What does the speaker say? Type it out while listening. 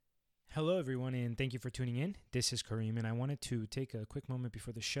Hello, everyone, and thank you for tuning in. This is Kareem, and I wanted to take a quick moment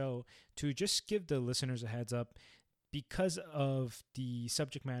before the show to just give the listeners a heads up. Because of the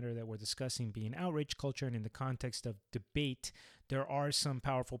subject matter that we're discussing being outrage culture and in the context of debate, there are some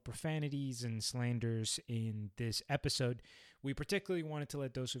powerful profanities and slanders in this episode. We particularly wanted to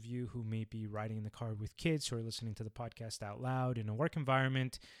let those of you who may be riding in the car with kids who are listening to the podcast out loud in a work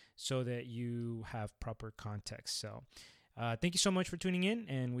environment so that you have proper context. So thank you so much for tuning in,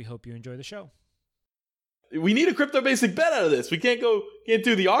 and we hope you enjoy the show. We need a crypto basic bet out of this. We can't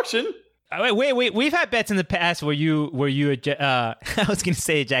do the auction. Wait. We've had bets in the past where you I was going to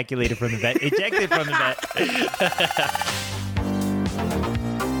say ejaculated from the bet. Ejected from the bet.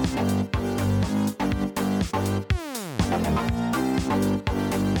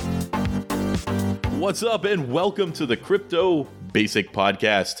 What's up, and welcome to the Crypto Basic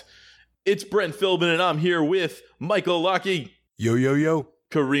Podcast. It's Brent Philbin, and I'm here with Michael Lockie. Yo.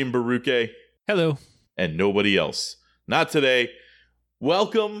 Kareem Baruke. Hello. And nobody else. Not today.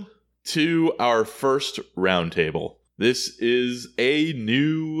 Welcome to our first roundtable. This is a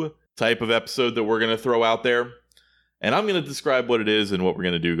new type of episode that we're going to throw out there, and I'm going to describe what it is and what we're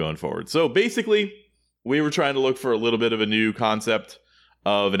going to do going forward. So basically, we were trying to look for a little bit of a new concept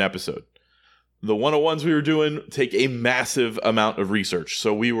of an episode. The 101s we were doing take a massive amount of research.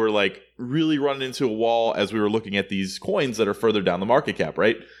 So we were like really running into a wall as we were looking at these coins that are further down the market cap,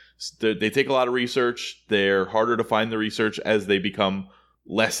 right? They take a lot of research. They're harder to find the research as they become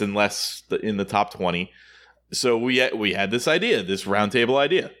less and less in the top 20. So we had this idea, this roundtable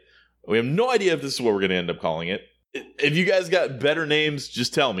idea. We have no idea if this is what we're going to end up calling it. If you guys got better names,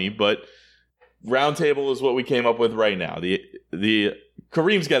 just tell me. But roundtable is what we came up with right now. The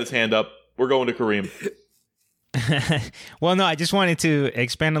Kareem's got his hand up. We're going to Kareem. Well, no, I just wanted to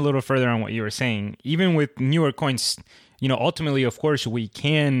expand a little further on what you were saying. Even with newer coins, ultimately, of course, we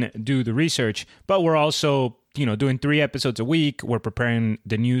can do the research, but we're also, doing 3 episodes a week. We're preparing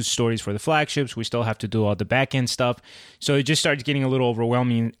the news stories for the flagships. We still have to do all the back end stuff. So it just starts getting a little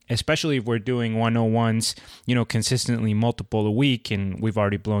overwhelming, especially if we're doing 101s, consistently multiple a week, and we've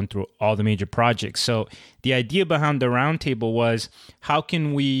already blown through all the major projects. So the idea behind the roundtable was, how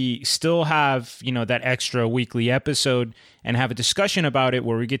can we still have, that extra weekly episode and have a discussion about it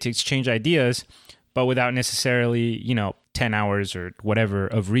where we get to exchange ideas, but without necessarily, 10 hours or whatever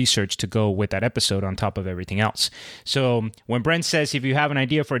of research to go with that episode on top of everything else. So when Brent says, if you have an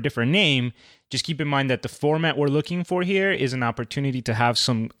idea for a different name, just keep in mind that the format we're looking for here is an opportunity to have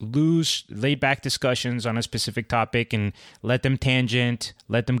some loose, laid-back discussions on a specific topic and let them tangent,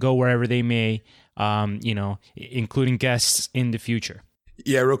 let them go wherever they may, including guests in the future.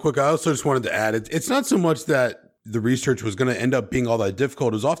 Yeah, real quick, I also just wanted to add, it's not so much that the research was going to end up being all that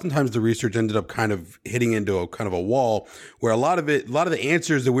difficult. It was oftentimes the research ended up kind of hitting into a kind of a wall where a lot of the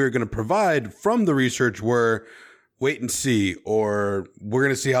answers that we were going to provide from the research were wait and see, or we're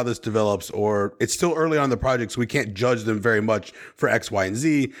going to see how this develops, or it's still early on in the project, so we can't judge them very much for X, Y, and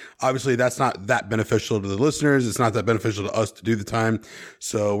Z. Obviously, that's not that beneficial to the listeners. It's not that beneficial to us to do the time.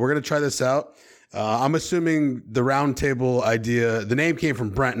 So we're going to try this out. I'm assuming the roundtable idea, the name came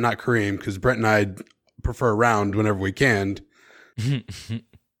from Brent, not Kareem, because Brent and I prefer round whenever we can.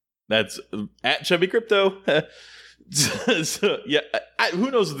 That's at Chevy Crypto. So, yeah,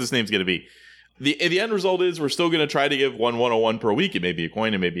 who knows what this name's going to be. The end result is we're still going to try to give 101 per week. It may be a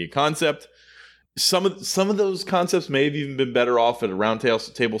coin, it may be a concept. Some of those concepts may have even been better off at a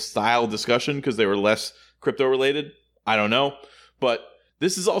roundtable style discussion because they were less crypto related. I don't know, but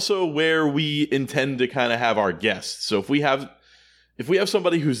this is also where we intend to kind of have our guests. So if we have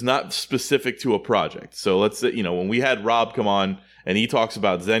somebody who's not specific to a project, so let's say, when we had Rob come on and he talks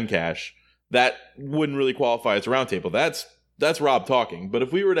about Zencash, that wouldn't really qualify as a roundtable. That's Rob talking. But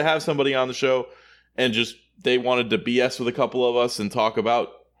if we were to have somebody on the show and just they wanted to BS with a couple of us and talk about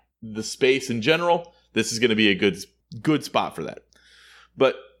the space in general, this is going to be a good spot for that.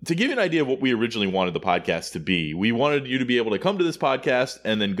 But to give you an idea of what we originally wanted the podcast to be, we wanted you to be able to come to this podcast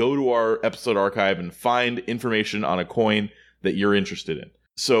and then go to our episode archive and find information on a coin that you're interested in.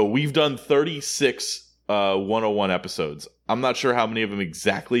 So we've done 36 101 episodes. I'm not sure how many of them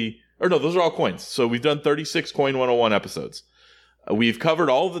exactly, or no, those are all coins. So we've done 36 Coin 101 episodes. We've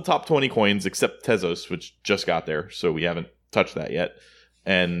covered all of the top 20 coins except Tezos, which just got there, so we haven't touched that yet.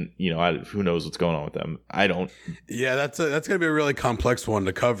 And, who knows what's going on with them. I don't. Yeah, that's going to be a really complex one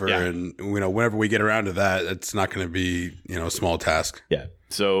to cover. Yeah. And, whenever we get around to that, it's not going to be, a small task. Yeah.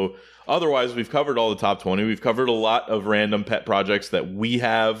 So otherwise, we've covered all the top 20. We've covered a lot of random pet projects that we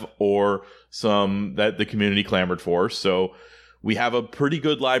have or some that the community clamored for. So we have a pretty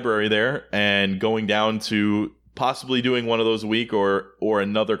good library there. And going down to possibly doing one of those a week or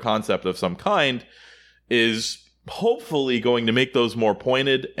another concept of some kind is hopefully going to make those more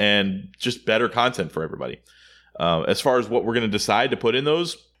pointed and just better content for everybody. As far as what we're going to decide to put in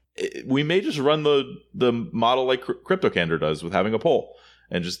those, we may just run the model like CryptoCandor does with having a poll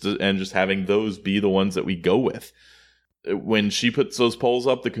and just having those be the ones that we go with. When she puts those polls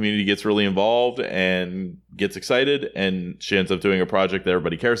up, the community gets really involved and gets excited, and she ends up doing a project that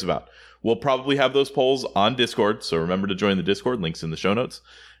everybody cares about. We'll probably have those polls on Discord, so remember to join the Discord. Links in the show notes.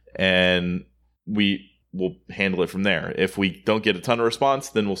 And we will handle it from there. If we don't get a ton of response,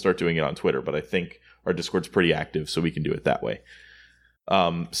 then we'll start doing it on Twitter. But I think our Discord's pretty active, so we can do it that way.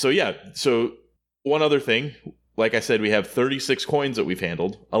 So one other thing. Like I said, we have 36 coins that we've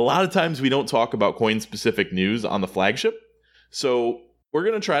handled. A lot of times we don't talk about coin-specific news on the flagship. So we're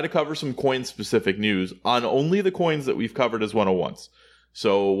going to try to cover some coin-specific news on only the coins that we've covered as 101s.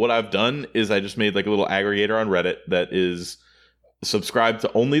 So what I've done is I just made like a little aggregator on Reddit that is subscribed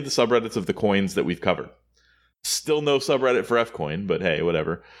to only the subreddits of the coins that we've covered. Still no subreddit for Fcoin, but hey,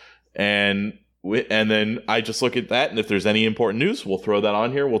 whatever. And then I just look at that, and if there's any important news, we'll throw that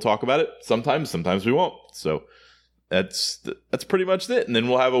on here. We'll talk about it. Sometimes we won't. So that's pretty much it. And then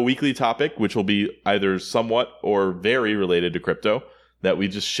we'll have a weekly topic, which will be either somewhat or very related to crypto that we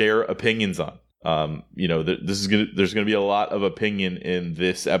just share opinions on. There's gonna be a lot of opinion in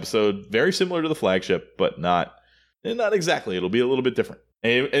this episode, very similar to the flagship, but not exactly. It'll be a little bit different.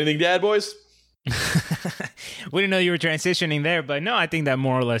 Anything to add, boys? We didn't know you were transitioning there, but no, I think that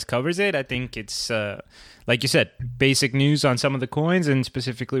more or less covers it. I think it's like you said, basic news on some of the coins, and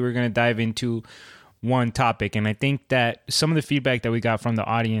specifically we're going to dive into one topic. And I think that some of the feedback that we got from the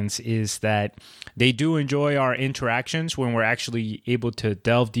audience is that they do enjoy our interactions when we're actually able to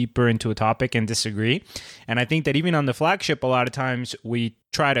delve deeper into a topic and disagree. And I think that even on the flagship, a lot of times we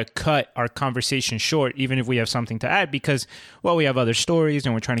try to cut our conversation short, even if we have something to add, because, well, we have other stories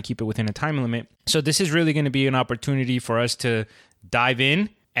and we're trying to keep it within a time limit. So this is really going to be an opportunity for us to dive in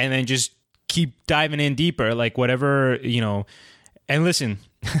and then just keep diving in deeper, like whatever, and listen,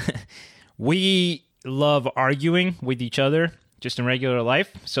 we love arguing with each other just in regular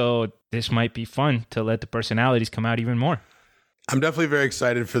life. So this might be fun to let the personalities come out even more. I'm definitely very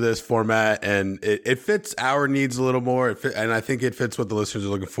excited for this format, and it fits our needs a little more. And I think it fits what the listeners are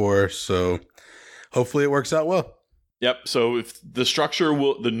looking for. So hopefully it works out well. Yep. So if the structure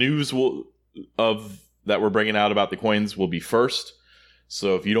the news that we're bringing out about the coins will be first.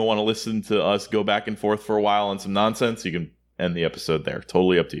 So if you don't want to listen to us go back and forth for a while on some nonsense, you can end the episode there.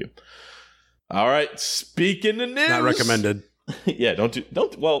 Totally up to you. All right. Speaking of news, not recommended. Yeah.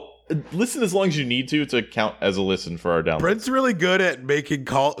 Well, listen as long as you need to count as a listen for our download. Brent's really good at making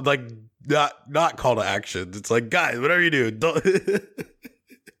not call to action. It's like, guys, whatever you do, don't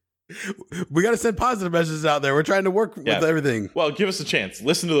we got to send positive messages out there. We're trying to work with everything. Well, give us a chance.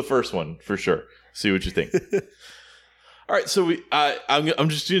 Listen to the first one for sure. See what you think. All right, so I'm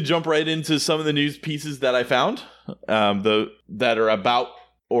just going to jump right into some of the news pieces that I found that are about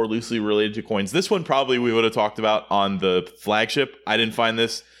or loosely related to coins. This one probably we would have talked about on the flagship. I didn't find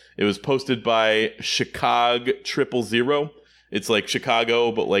this. It was posted by Chicago 000. It's like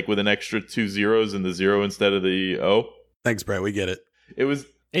Chicago, but like with an extra 2 zeros and the 0 instead of the O. Thanks, Brett. We get it.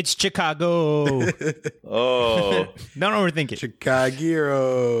 It's Chicago. Oh. Don't overthink it.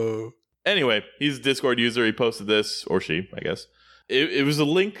 Chicago. Anyway, he's a Discord user. He posted this, or she, I guess. It was a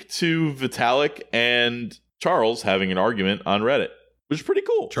link to Vitalik and Charles having an argument on Reddit, which is pretty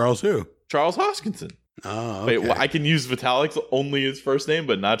cool. Charles who? Charles Hoskinson. Oh, okay. Wait, I can use Vitalik's only his first name,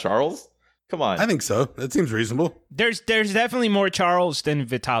 but not Charles? Come on. I think so. That seems reasonable. There's definitely more Charles than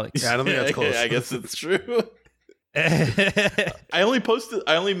Vitalik. Yeah, I don't think that's close. I guess it's true. I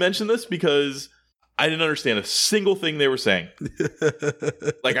only mentioned this because I didn't understand a single thing they were saying.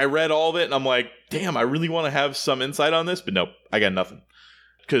 Like, I read all of it and I'm like, damn, I really want to have some insight on this, but nope, I got nothing.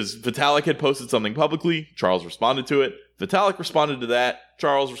 Because Vitalik had posted something publicly, Charles responded to it, Vitalik responded to that,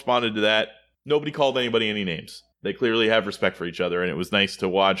 Charles responded to that. Nobody called anybody any names. They clearly have respect for each other, and it was nice to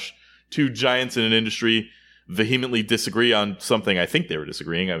watch two giants in an industry vehemently disagree on something. I think they were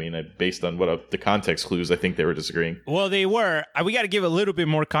disagreeing. I mean, based on the context clues, I think they were disagreeing. Well, they were. We got to give a little bit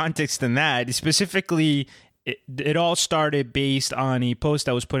more context than that. Specifically, it all started based on a post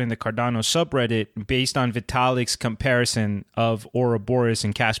that was put in the Cardano subreddit based on Vitalik's comparison of Ouroboros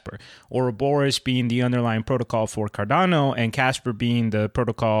and Casper. Ouroboros being the underlying protocol for Cardano and Casper being the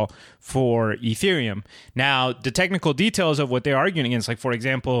protocol for Ethereum. Now, the technical details of what they're arguing against, like, for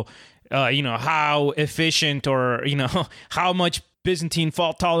example, how efficient or, how much Byzantine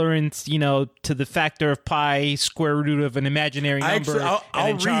fault tolerance, to the factor of pi, square root of an imaginary number.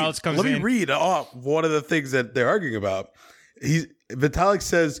 I'll Charles comes in. Let in. me read one of the things that they're arguing about. Vitalik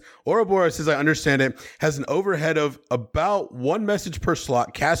says, Ouroboros, as I understand it, has an overhead of about one message per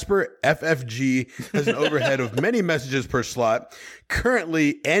slot. Casper FFG has an overhead of many messages per slot.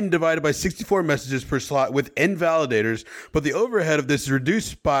 Currently, N divided by 64 messages per slot with N validators, but the overhead of this is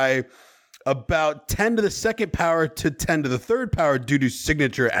reduced by about 10 to the second power to 10 to the third power due to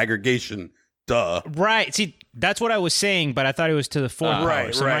signature aggregation. Duh. Right. See, that's what I was saying, but I thought it was to the fourth power.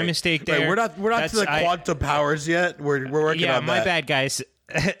 Right. So my mistake there. Right. We're not to the quantum powers yet. We're working on that. Yeah, my bad, guys.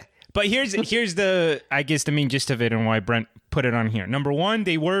 But here's the main gist of it and why Brent put it on here. Number one,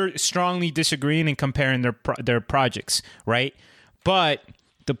 they were strongly disagreeing and comparing their projects, right? But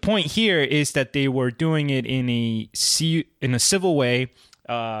the point here is that they were doing it in a civil way.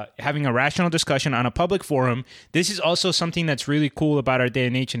 Having a rational discussion on a public forum. This is also something that's really cool about our day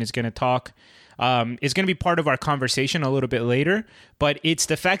and age, and it's going to talk. It's going to be part of our conversation a little bit later, but it's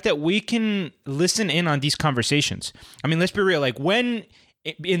the fact that we can listen in on these conversations. I mean, let's be real. Like when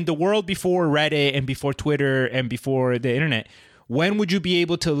in the world before Reddit and before Twitter and before the internet, when would you be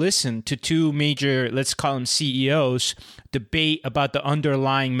able to listen to two major, let's call them CEOs, debate about the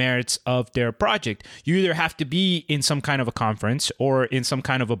underlying merits of their project? You either have to be in some kind of a conference or in some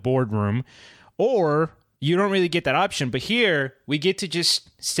kind of a boardroom, or you don't really get that option. But here, we get to just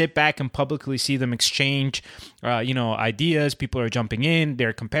sit back and publicly see them exchange, ideas. People are jumping in,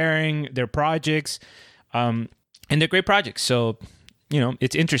 they're comparing their projects, and they're great projects. So,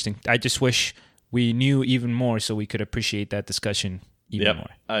 it's interesting. I just wish we knew even more so we could appreciate that discussion even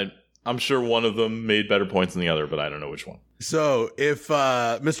more. I'm sure one of them made better points than the other, but I don't know which one. So if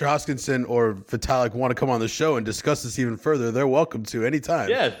Mr. Hoskinson or Vitalik want to come on the show and discuss this even further, they're welcome to anytime.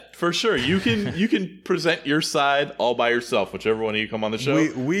 Yeah, for sure. You can present your side all by yourself, whichever one of you come on the show.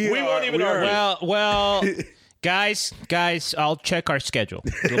 We won't even argue. Well, guys, I'll check our schedule.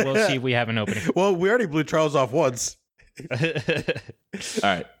 We'll see if we have an opening. Well, we already blew Charles off once. All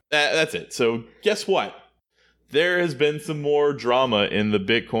right. That's it. So guess what? There has been some more drama in the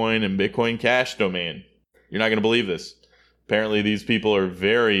Bitcoin and Bitcoin Cash domain. You're not going to believe this. Apparently, these people are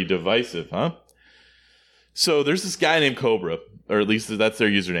very divisive, huh? So there's this guy named Cobra, or at least that's their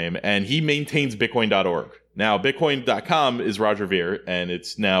username, and he maintains Bitcoin.org. Now, Bitcoin.com is Roger Ver, and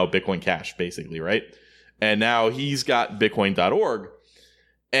it's now Bitcoin Cash, basically, right? And now he's got Bitcoin.org,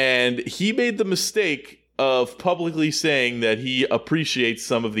 and he made the mistake of publicly saying that he appreciates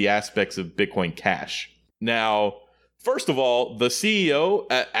some of the aspects of Bitcoin Cash. Now, first of all, the CEO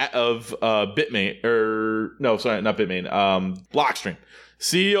of Bitmain, Blockstream.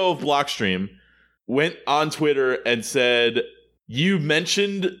 CEO of Blockstream went on Twitter and said, you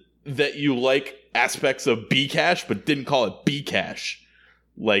mentioned that you like aspects of Bcash, but didn't call it Bcash.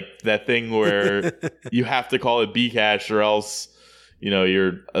 Like that thing where you have to call it Bcash or else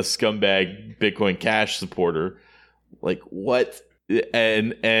you're a scumbag Bitcoin Cash supporter. Like what?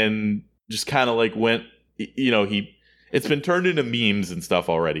 And just kind of like went, it's been turned into memes and stuff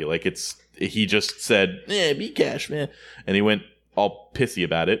already. Like he just said, Bcash, man. And he went all pissy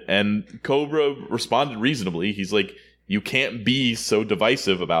about it. And Cobra responded reasonably. He's like, you can't be so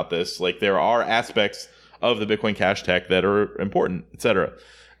divisive about this. Like there are aspects of the Bitcoin Cash tech that are important, etc.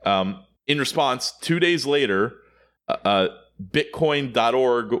 In response, 2 days later,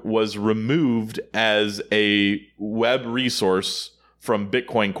 Bitcoin.org was removed as a web resource from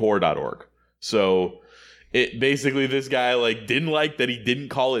BitcoinCore.org. So it basically, this guy didn't like that he didn't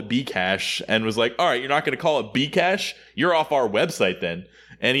call it Bcash and was like, all right, you're not going to call it Bcash? You're off our website then.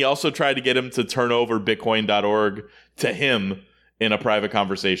 And he also tried to get him to turn over Bitcoin.org to him in a private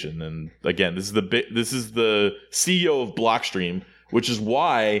conversation. And again, this is the CEO of Blockstream, which is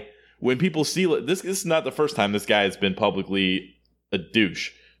why when people see this is not the first time this guy has been publicly a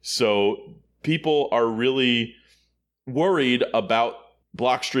douche. So people are really worried about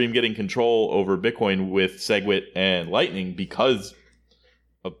Blockstream getting control over Bitcoin with SegWit and Lightning because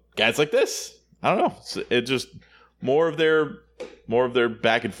of guys like this. I don't know. It just more of their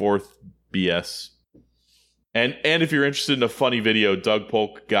back and forth BS. And if you're interested in a funny video, Doug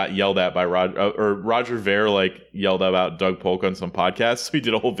Polk got yelled at by Roger Ver yelled about Doug Polk on some podcast. So he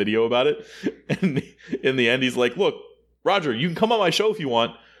did a whole video about it. And in the end, he's like, "Look, Roger, you can come on my show if you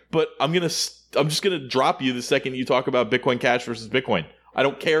want, but I'm just gonna drop you the second you talk about Bitcoin Cash versus Bitcoin. I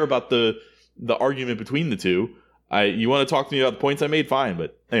don't care about the argument between the two. You want to talk to me about the points I made, fine.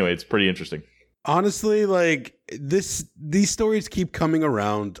 But anyway, it's pretty interesting." Honestly, these stories keep coming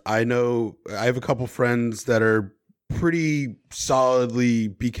around. I know I have a couple friends that are pretty solidly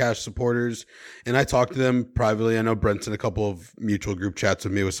Bcash supporters, and I talk to them privately. I know Brent's in a couple of mutual group chats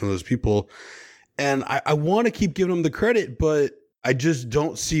with me with some of those people, and I want to keep giving them the credit, but I just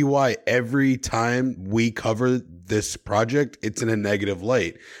don't see why every time we cover this project, it's in a negative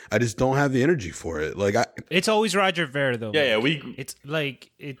light. I just don't have the energy for it. It's always Roger Ver, though. Yeah, It's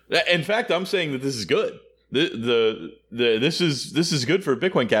like it. In fact, I'm saying that this is good. This is good for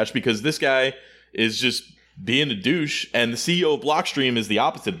Bitcoin Cash because this guy is just being a douche, and the CEO of Blockstream is the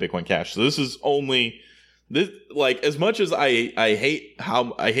opposite of Bitcoin Cash. So this is only this. Like, as much as I hate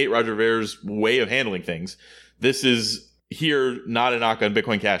Roger Ver's way of handling things, this is here not a knock on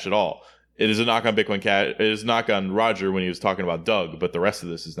Bitcoin Cash at all. It is a knock on Bitcoin Cash. It is a knock on Roger when he was talking about Doug, but the rest of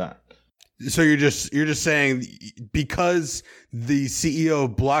this is not. So you're just saying because the CEO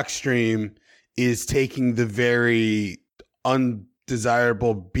of Blockstream is taking the very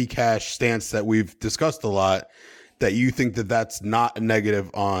undesirable Bcash stance that we've discussed a lot, that you think that that's not a negative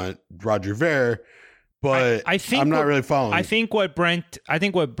on Roger Ver. But I think I'm not really following. I think what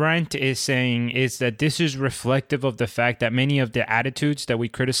Brent is saying is that this is reflective of the fact that many of the attitudes that we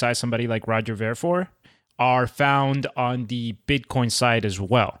criticize somebody like Roger Ver for are found on the Bitcoin side as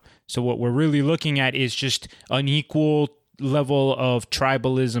well. So what we're really looking at is just an equal level of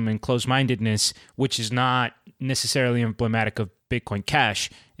tribalism and close-mindedness, which is not necessarily emblematic of Bitcoin Cash.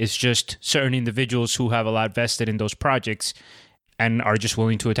 It's just certain individuals who have a lot vested in those projects and are just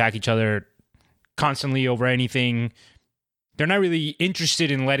willing to attack each other constantly over anything. They're not really interested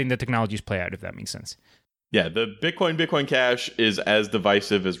in letting the technologies play out, if that makes sense. Yeah, the Bitcoin Cash is as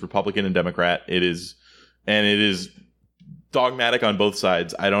divisive as Republican and Democrat. It is dogmatic on both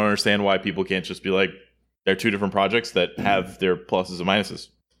sides. I don't understand why people can't just be like, they're two different projects that have their pluses and minuses.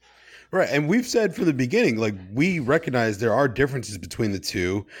 Right. And we've said from the beginning, like, we recognize there are differences between the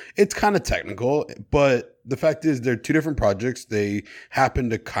two. It's kind of technical, but the fact is they're two different projects. They happen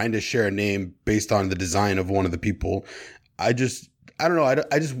to kind of share a name based on the design of one of the people. I don't know.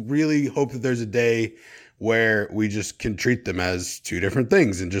 I just really hope that there's a day where we just can treat them as two different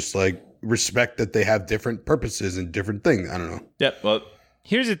things and just like respect that they have different purposes and different things. I don't know. Yeah. Well,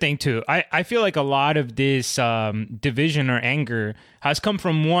 here's the thing, too. I feel like a lot of this division or anger has come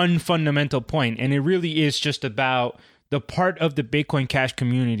from one fundamental point, and it really is just about the part of the Bitcoin Cash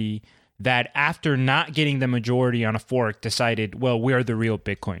community that, after not getting the majority on a fork, decided, well, we're the real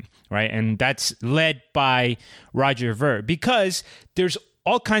Bitcoin, right? And that's led by Roger Ver, because there's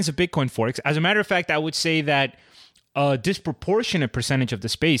all kinds of Bitcoin forks. As a matter of fact, I would say that a disproportionate percentage of the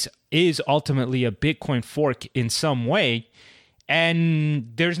space is ultimately a Bitcoin fork in some way.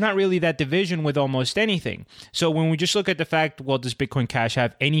 And there's not really that division with almost anything. So when we just look at the fact, well, does Bitcoin Cash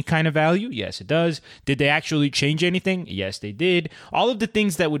have any kind of value? Yes, it does. Did they actually change anything? Yes, they did. All of the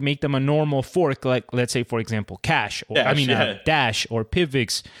things that would make them a normal fork, like, let's say, for example, Dash or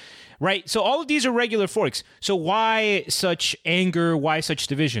PivX, right? So all of these are regular forks. So why such anger? Why such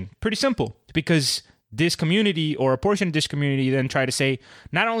division? Pretty simple. Because this community, or a portion of this community, then try to say,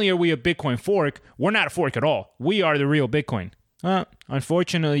 not only are we a Bitcoin fork, we're not a fork at all. We are the real Bitcoin.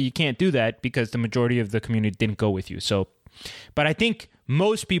 Unfortunately, you can't do that because the majority of the community didn't go with you. So, but I think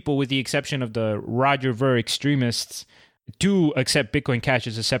most people, with the exception of the Roger Ver extremists, do accept Bitcoin Cash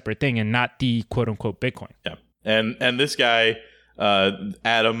as a separate thing and not the quote unquote Bitcoin. Yeah, and this guy,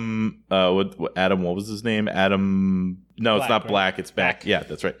 Adam, what was his name? Adam? No, Black, it's not Black. It's Back. Yeah,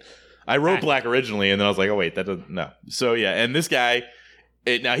 that's right. I wrote Black originally, and then I was like, oh wait, that doesn't. No. So yeah, and this guy.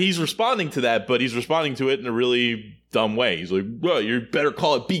 Now he's responding to that, but he's responding to it in a really dumb way. He's like, well, you better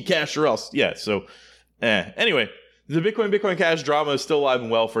call it Bcash or else. Yeah, so anyway, the Bitcoin Cash drama is still alive and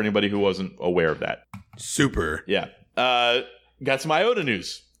well for anybody who wasn't aware of that. Super. Yeah. Got some IOTA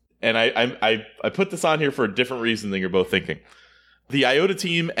news. And I put this on here for a different reason than you're both thinking. The IOTA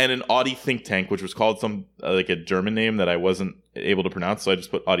team and an Audi think tank, which was called some like a German name that I wasn't able to pronounce, so I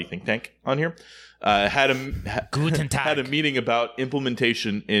just put Audi think tank on here. Had a meeting about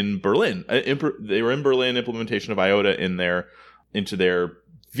implementation in Berlin. They were in Berlin, implementation of IOTA into their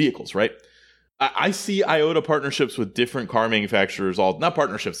vehicles, right? I see IOTA partnerships with different car manufacturers. Not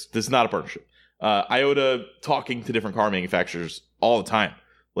partnerships. This is not a partnership. IOTA talking to different car manufacturers all the time.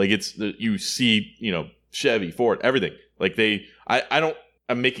 Like you see, Chevy, Ford, everything. Like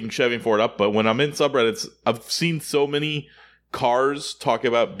I'm making Chevy and Ford up, but when I'm in subreddits, I've seen so many cars talk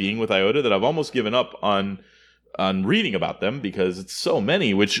about being with IOTA that I've almost given up on reading about them because it's so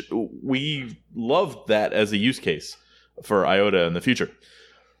many, which we love that as a use case for IOTA in the future.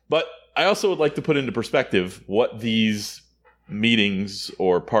 But I also would like to put into perspective what these meetings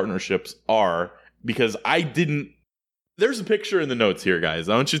or partnerships are, because I didn't there's a picture in the notes here, guys.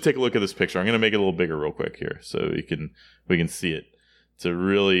 I want you to take a look at this picture. I'm going to make it a little bigger real quick here so we can see it to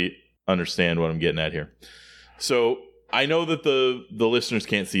really understand what I'm getting at here. So I know that the listeners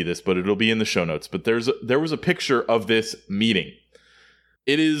can't see this, but it'll be in the show notes. But there was a picture of this meeting.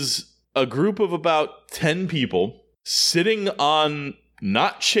 It is a group of about 10 people sitting on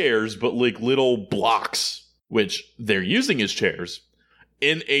not chairs, but like little blocks, which they're using as chairs,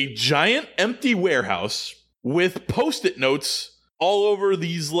 in a giant empty warehouse with Post-it notes all over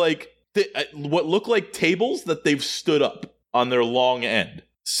these like what look like tables that they've stood up on their long end.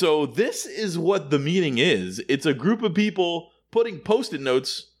 So this is what the meeting is. It's a group of people putting Post-it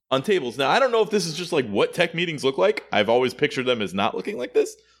notes on tables. Now, I don't know if this is just like what tech meetings look like. I've always pictured them as not looking like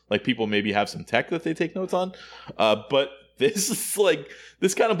this. Like people maybe have some tech that they take notes on. But this is like,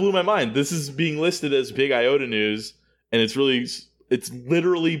 this kind of blew my mind. This is being listed as big IOTA news. And it's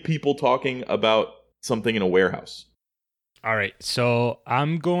literally people talking about something in a warehouse. All right. So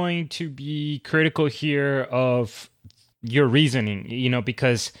I'm going to be critical here of your reasoning,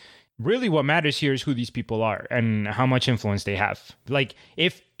 because really what matters here is who these people are and how much influence they have. Like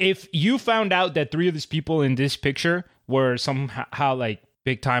if you found out that 3 of these people in this picture were somehow like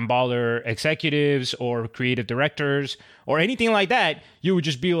big time baller executives or creative directors or anything like that, you would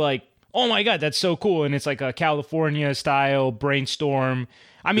just be like, oh my God, that's so cool. And it's like a California style brainstorm.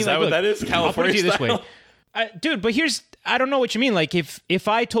 I mean, is that what that is? California style? This way. Dude, but I don't know what you mean. Like if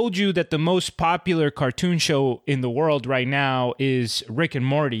I told you that the most popular cartoon show in the world right now is Rick and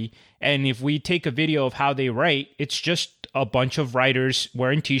Morty, and if we take a video of how they write, it's just a bunch of writers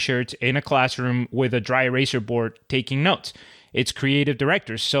wearing t-shirts in a classroom with a dry eraser board taking notes. It's creative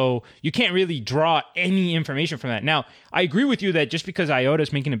directors. So you can't really draw any information from that. Now, I agree with you that just because IOTA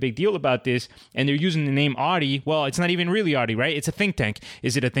is making a big deal about this and they're using the name Audi, well, it's not even really Audi, right? It's a think tank.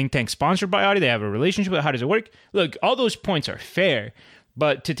 Is it a think tank sponsored by Audi? They have a relationship with it? How does it work? Look, all those points are fair,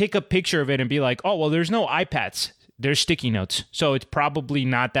 but to take a picture of it and be like, oh, well, there's no iPads. There's sticky notes. So it's probably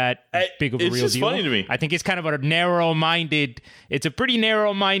not that big of a real deal. It's just funny to me. I think it's kind of a pretty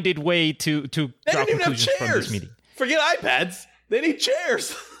narrow-minded way to draw conclusions from this meeting. Forget iPads. They need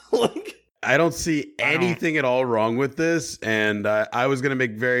chairs. I don't see anything at all wrong with this. And I was going to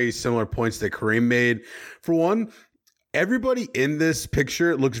make very similar points that Kareem made. For one, everybody in this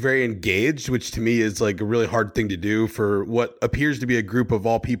picture looks very engaged, which to me is like a really hard thing to do for what appears to be a group of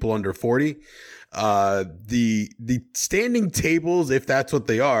all people under 40. The standing tables, if that's what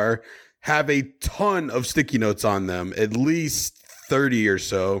they are, have a ton of sticky notes on them, at least 30 or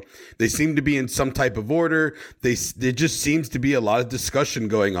so. They seem to be in some type of order. There just seems to be a lot of discussion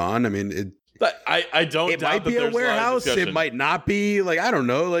going on. I mean, I don't. It might be a warehouse. It might not be. Like, I don't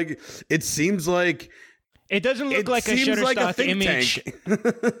know. Like, it seems like it doesn't look like a Shutterstock image.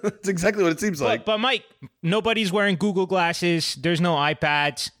 That's exactly what it seems like. But Mike, nobody's wearing Google glasses. There's no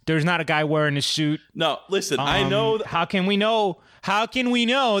iPads. There's not a guy wearing a suit. No, listen. I know. How can we know? How can we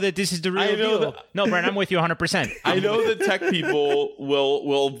know that this is the real deal? No, Brent, I'm with you 100%. I know that tech people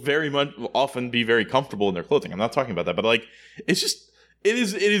will very much often be very comfortable in their clothing. I'm not talking about that, but like, it's just it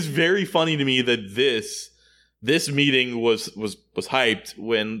is very funny to me that this meeting was hyped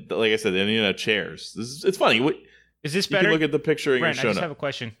when, like I said, they didn't have chairs. It's funny. Is this better? You can look at the picture in Brent, your show I just have a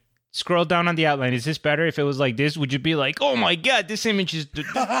question. Scroll down on the outline. Is this better if it was like this? Would you be like, oh my God, this image is this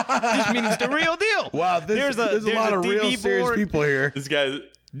meeting's the real deal? Wow, there's a lot of real serious people here. This guy.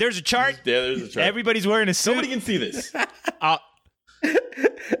 There's a chart. Yeah, there's a chart. Everybody's wearing a suit. Nobody can see this. How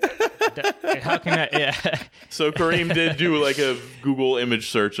can I? Yeah. So Kareem did do like a Google image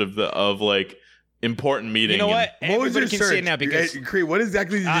search of like important meeting. You know what? What was your can search? see it now because Kareem, what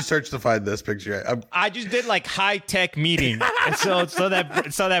exactly did you search to find this picture? I just did like high tech meeting, and so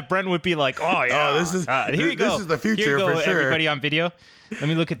that Brent would be like, oh yeah, this is here you go. This is the future for sure. Everybody on video. Let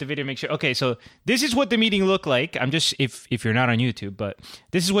me look at the video, make sure. Okay, so this is what the meeting looked like. I'm just if you're not on YouTube, but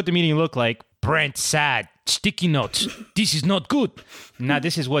this is what the meeting looked like. Brent sad, sticky notes. This is not good. Now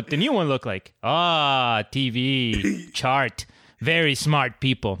this is what the new one looked like. TV chart. Very smart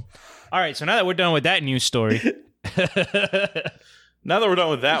people. All right, so now that we're done with that news story. Now that we're done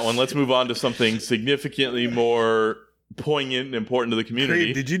with that one, let's move on to something significantly more poignant and important to the community.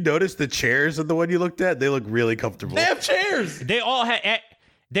 Hey, did you notice the chairs of the one you looked at? They look really comfortable. They have chairs. They all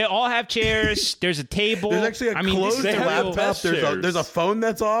have chairs. There's a table. There's actually a closed laptop. There's a phone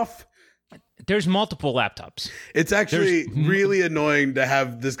that's off. There's multiple laptops. It's actually really annoying to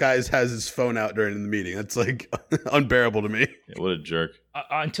have this guy has his phone out during the meeting. That's like unbearable to me. Yeah, what a jerk.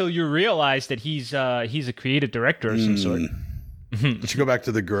 Until you realize that he's a creative director of some sort. You should go back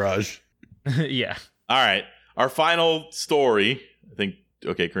to the garage. Yeah. All right. Our final story, I think,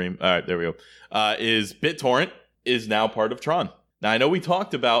 okay, Kareem. All right, there we go. Is BitTorrent is now part of Tron. Now, I know we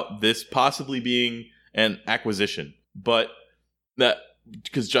talked about this possibly being an acquisition, but that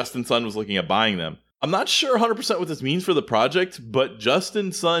because Justin Sun was looking at buying them. I'm not sure 100% what this means for the project, but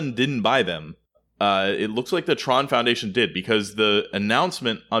Justin Sun didn't buy them. It looks like the Tron Foundation did, because the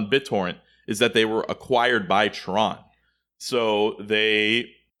announcement on BitTorrent is that they were acquired by Tron. So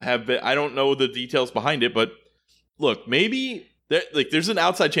they have been, I don't know the details behind it, but look, maybe there's an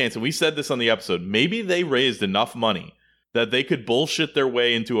outside chance, and we said this on the episode, maybe they raised enough money that they could bullshit their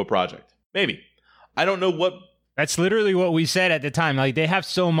way into a project. Maybe. I don't know what. That's literally what we said at the time. Like, they have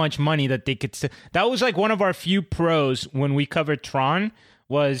so much money that they could. That was like one of our few pros when we covered Tron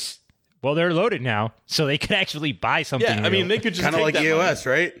was, well, they're loaded now, so they could actually buy something. Yeah, I mean, they could just kind of like EOS,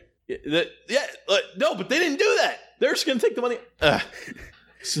 money. right? No, but they didn't do that. They're just going to take the money.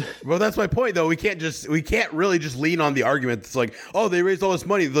 Well, that's my point, though. We can't really just lean on the argument. It's like, oh, they raised all this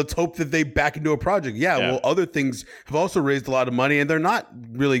money. Let's hope that they back into a project. Yeah, well, other things have also raised a lot of money, and they're not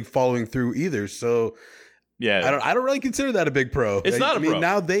really following through either. So, yeah, I don't really consider that a big pro. It's not a pro.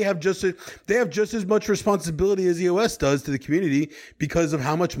 Now they have just as much responsibility as EOS does to the community because of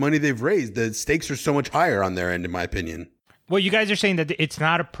how much money they've raised. The stakes are so much higher on their end, in my opinion. Well, you guys are saying that it's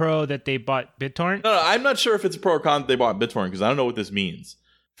not a pro that they bought BitTorrent? No, I'm not sure if it's a pro or con that they bought BitTorrent, because I don't know what this means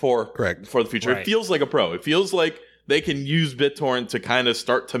for the future. Right. It feels like a pro. It feels like they can use BitTorrent to kind of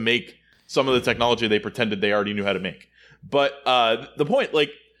start to make some of the technology they pretended they already knew how to make. But the point,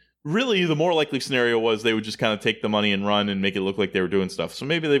 like, really the more likely scenario was they would just kind of take the money and run and make it look like they were doing stuff. So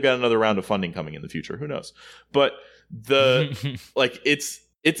maybe they've got another round of funding coming in the future. Who knows? But it's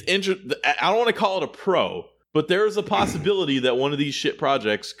interesting. I don't want to call it a pro, but there is a possibility that one of these shit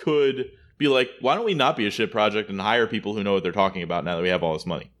projects could be like, why don't we not be a shit project and hire people who know what they're talking about now that we have all this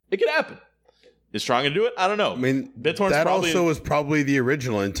money? It could happen. Is Tron going to do it? I don't know. I mean, that also was probably the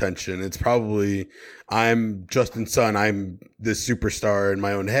original intention. It's probably, I'm Justin Sun. I'm this superstar in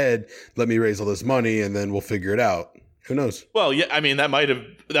my own head. Let me raise all this money and then we'll figure it out. Who knows? Well, yeah, I mean,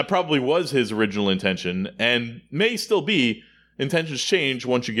 that probably was his original intention and may still be. Intentions change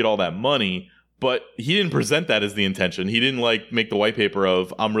once you get all that money. But he didn't present that as the intention. He didn't make the white paper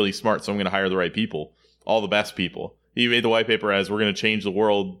of, I'm really smart, so I'm going to hire the right people, all the best people. He made the white paper as, we're going to change the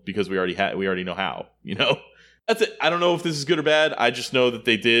world because we already know how. You know, that's it. I don't know if this is good or bad. I just know that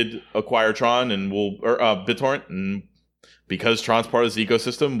they did acquire Tron and BitTorrent, and because Tron's part of this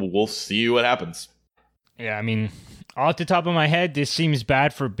ecosystem, we'll see what happens. Yeah, I mean, off the top of my head, this seems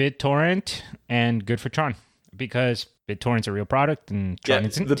bad for BitTorrent and good for Tron, because BitTorrent's a real product and Tron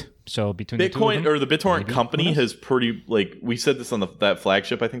isn't. So between Bitcoin or the BitTorrent company has pretty, we said this on that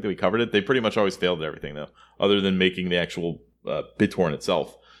flagship, I think that we covered it. They pretty much always failed at everything, though, other than making the actual BitTorrent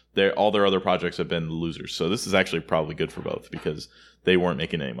itself. All their other projects have been losers. So this is actually probably good for both because they weren't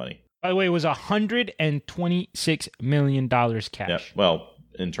making any money. By the way, it was $126 million cash. Yeah, well,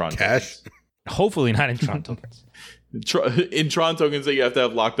 in Tron cash. Tokens. Hopefully not in Tron tokens. In Tron tokens that you have to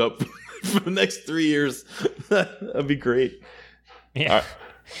have locked up for the next 3 years. That'd be great. Yeah.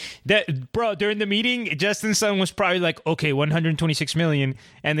 Bro, during the meeting, Justin Sun was probably like, okay, 126 million.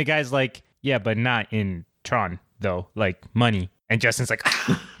 And the guy's like, yeah, but not in Tron, though. Like, money. And Justin's like,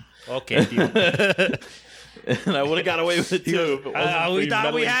 okay, deal. And I would have got away with it, too. We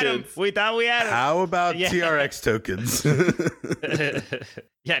thought we had him. How about TRX tokens?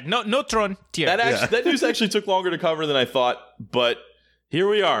 Yeah, no Tron. TRX. That news actually took longer to cover than I thought, but here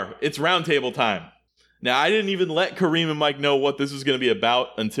we are. It's roundtable time. Now, I didn't even let Kareem and Mike know what this was going to be about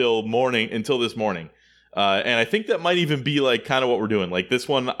until this morning. And I think that might even be kind of what we're doing. This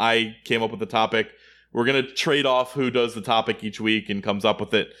one, I came up with the topic. We're going to trade off who does the topic each week and comes up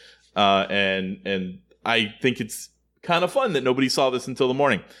with it. And I think it's kind of fun that nobody saw this until the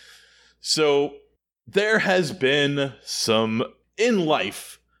morning. So there has been some in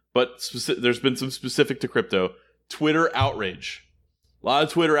life, but there's been some specific to crypto, Twitter outrage. A lot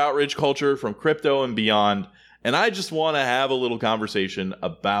of Twitter outrage culture from crypto and beyond. And I just want to have a little conversation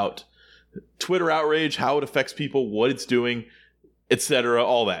about Twitter outrage, how it affects people, what it's doing, etc.,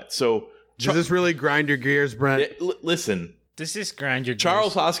 all that. So, does this really grind your gears, Brent? Listen. Does this grind your gears?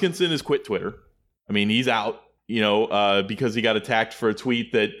 Charles Hoskinson has quit Twitter. I mean, he's out, because he got attacked for a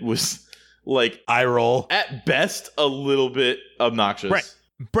tweet that was eye roll. At best, a little bit obnoxious.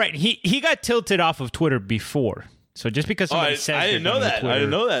 Brent, he got tilted off of Twitter before. So just because somebody says I didn't know that. I didn't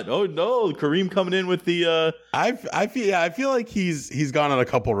know that. Oh no, Kareem coming in with the. I feel like he's gone on a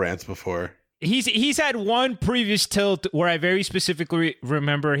couple rants before. He's had one previous tilt where I very specifically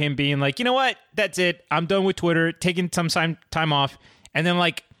remember him being like, you know what, that's it. I'm done with Twitter, taking some time off, and then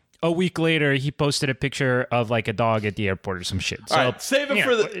a week later, he posted a picture of like a dog at the airport or some shit. So, all right, save it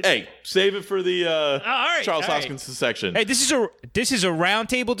for the Charles Hoskinson section. Hey, this is a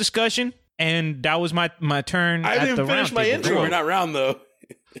roundtable discussion, and that was my turn. I didn't finish my intro. We're not round though.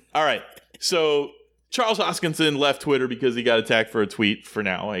 All right, so Charles Hoskinson left Twitter because he got attacked for a tweet. For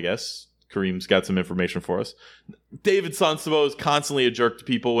now, I guess Kareem's got some information for us. David Sonstavo is constantly a jerk to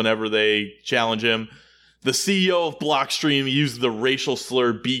people whenever they challenge him. The CEO of Blockstream used the racial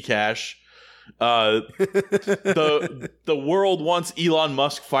slur Bcash. The world wants Elon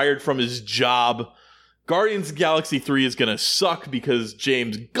Musk fired from his job. Guardians of the Galaxy 3 is going to suck because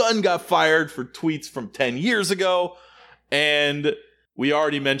James Gunn got fired for tweets from 10 years ago. And we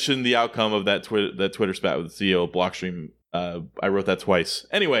already mentioned the outcome of that Twitter spat with the CEO of Blockstream. I wrote that twice.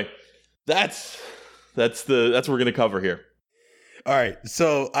 Anyway, that's what we're going to cover here. All right.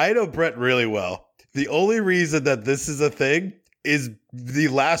 So I know Brett really well. The only reason that this is a thing is the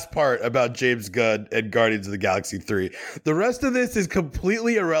last part about James Gunn and Guardians of the Galaxy 3. The rest of this is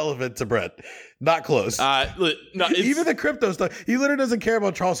completely irrelevant to Brett. Not close. No, even the crypto stuff. He literally doesn't care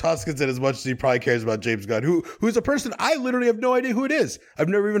about Charles Hoskinson as much as he probably cares about James Gunn, who's a person I literally have no idea who it is. I've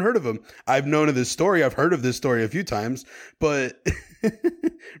never even heard of him. I've known of this story. I've heard of this story a few times. But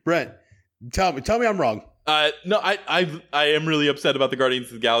Brett, tell me I'm wrong. No, I am really upset about the Guardians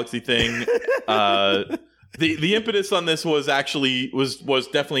of the Galaxy thing. The impetus on this was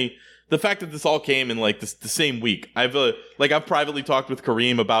definitely the fact that this all came in like the same week. I've privately talked with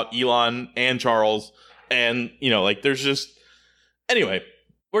Kareem about Elon and Charles, and there's just anyway.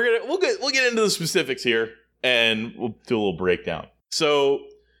 We'll get into the specifics here, and we'll do a little breakdown. So,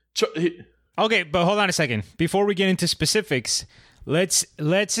 okay, but hold on a second. Before we get into specifics, let's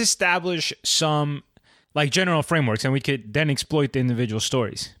establish some general frameworks, and we could then exploit the individual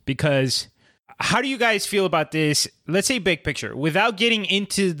stories. Because how do you guys feel about this? Let's say big picture, without getting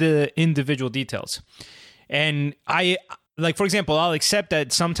into the individual details. And for example, I'll accept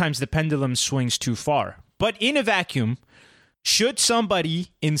that sometimes the pendulum swings too far. But in a vacuum, should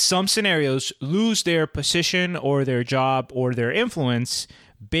somebody in some scenarios lose their position or their job or their influence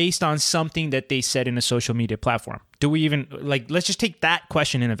based on something that they said in a social media platform? Do we even let's just take that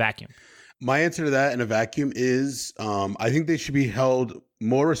question in a vacuum. My answer to that in a vacuum is I think they should be held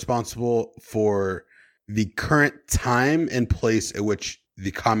more responsible for the current time and place at which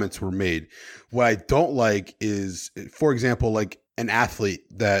the comments were made. What I don't like is, for example, an athlete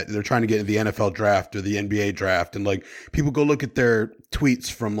that they're trying to get into the NFL draft or the NBA draft, and people go look at their tweets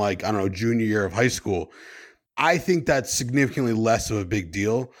from junior year of high school. I think that's significantly less of a big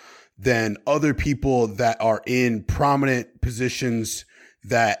deal than other people that are in prominent positions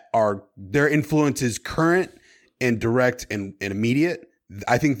that are their influence is current and direct and immediate.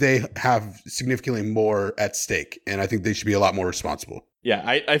 I think they have significantly more at stake, and I think they should be a lot more responsible. Yeah,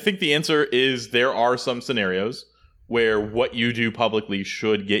 I think the answer is there are some scenarios where what you do publicly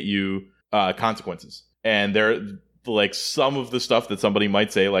should get you consequences. And there, some of the stuff that somebody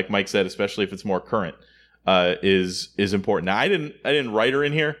might say, like Mike said, especially if it's more current, is important. Now, I didn't write her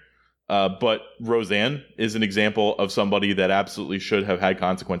in here. But Roseanne is an example of somebody that absolutely should have had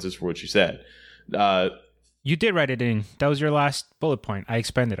consequences for what she said. You did write it in. That was your last bullet point. I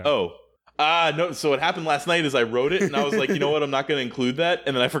expanded on. Oh. No. So what happened last night is I wrote it, and I was like, you know what? I'm not going to include that.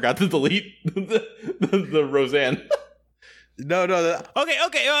 And then I forgot to delete the Roseanne. No. Okay.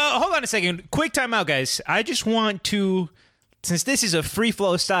 Hold on a second. Quick timeout, guys. I just want to... Since this is a free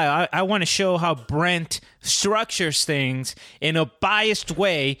flow style, I want to show how Brent structures things in a biased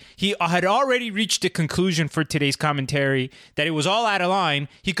way. He had already reached a conclusion for today's commentary that it was all out of line.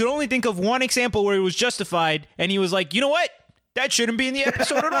 He could only think of one example where it was justified, and he was like, you know what? That shouldn't be in the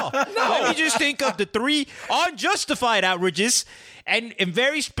episode at all. Let me just think of the 3 unjustified outrages and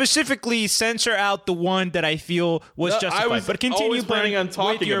very specifically censor out the one that I feel was justified. But continue planning on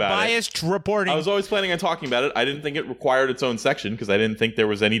talking with your about biased reporting. I was always planning on talking about it. I didn't think it required its own section because I didn't think there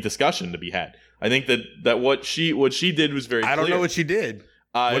was any discussion to be had. I think that what she did was very clear. I don't know what she did.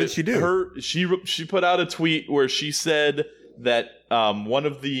 What did she do? She put out a tweet where she said that one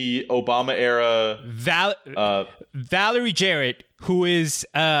of the Obama era Valerie Jarrett, who is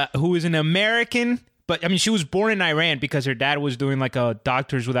an American, but I mean she was born in Iran because her dad was doing a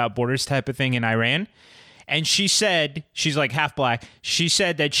Doctors Without Borders type of thing in Iran. And she said, she's half black. She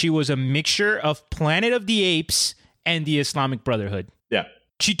said that she was a mixture of Planet of the Apes and the Islamic Brotherhood. Yeah.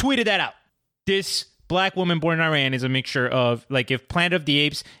 She tweeted that out. This black woman born in Iran is a mixture of if Planet of the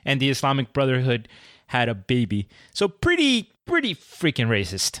Apes and the Islamic Brotherhood had a baby. So pretty freaking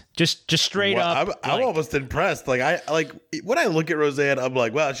racist. Just straight up. I'm almost impressed. When I look at Roseanne, I'm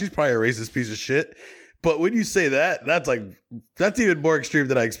like, wow, she's probably a racist piece of shit. But when you say that, that's even more extreme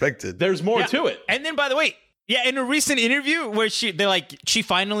than I expected. There's more to it. And then, by the way, in a recent interview where she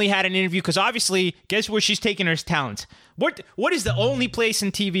finally had an interview, because obviously, guess where she's taking her talents? What is the only place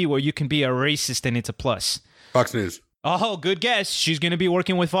in TV where you can be a racist and it's a plus? Fox News. Oh, good guess. She's going to be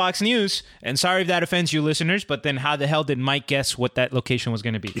working with Fox News. And sorry if that offends you listeners, but then how the hell did Mike guess what that location was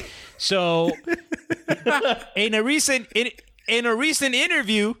going to be? So in a recent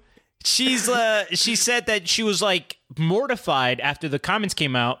interview, she said that she was like mortified after the comments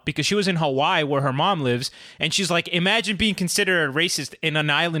came out because she was in Hawaii where her mom lives. And she's like, imagine being considered a racist in an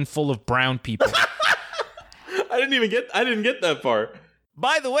island full of brown people. I didn't get that far.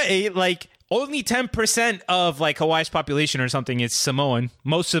 By the way, like, only 10% of like Hawaii's population or something is Samoan.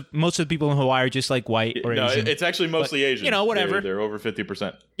 Most of the people in Hawaii are just like white or Asian. It's actually mostly Asian. You know, whatever. They're over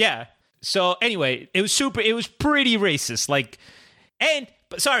 50%. Yeah. So anyway, it was pretty racist. Like,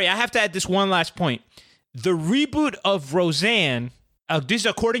 sorry, I have to add this one last point. The reboot of Roseanne, this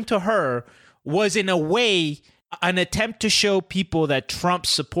according to her, was in a way an attempt to show people that Trump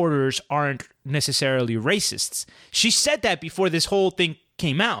supporters aren't necessarily racists. She said that before this whole thing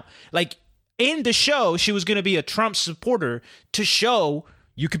came out. Like, in the show, she was going to be a Trump supporter to show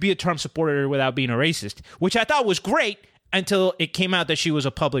you could be a Trump supporter without being a racist, which I thought was great until it came out that she was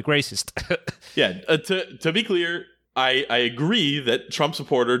a public racist. Yeah, to be clear, I agree that Trump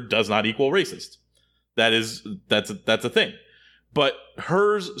supporter does not equal racist. That's a thing. But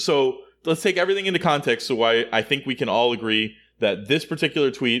hers, so let's take everything into context. So why I think we can all agree that this particular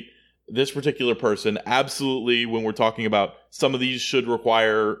tweet, this particular person, absolutely, when we're talking about some of these should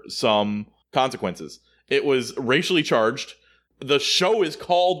require some consequences. It was racially charged. The show is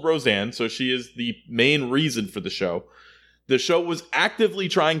called Roseanne, so she is the main reason for the show. The show was actively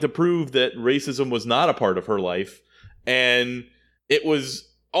trying to prove that racism was not a part of her life, and it was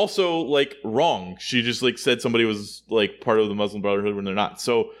also like wrong. She just like said somebody was like part of the Muslim Brotherhood when they're not.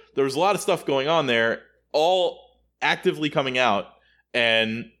 So there was a lot of stuff going on there, all actively coming out.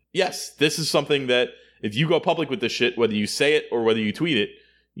 And yes, this is something that if you go public with this shit, whether you say it or whether you tweet it,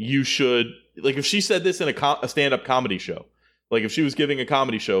 you should, like, if she said this in a stand-up comedy show, like if she was giving a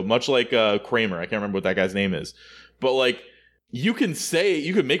comedy show, much like Kramer, I can't remember what that guy's name is, but like you can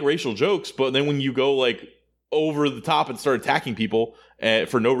make racial jokes, but then when you go like over the top and start attacking people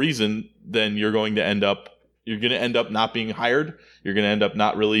for no reason, then you're going to end up not being hired. You're going to end up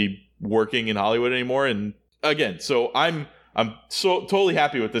not really working in Hollywood anymore. And again, so I'm so totally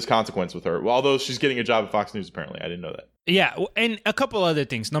happy with this consequence with her. Although she's getting a job at Fox News, apparently. I didn't know that. Yeah, and a couple other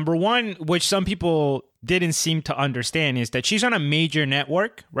things. Number one, which some people didn't seem to understand, is that she's on a major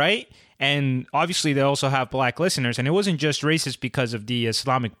network, right? And obviously they also have black listeners. And it wasn't just racist because of the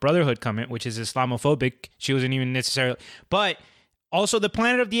Islamic Brotherhood comment, which is Islamophobic. She wasn't even necessarily... But also the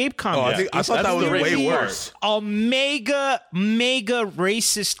Planet of the Apes comment. I thought that was way worse. A mega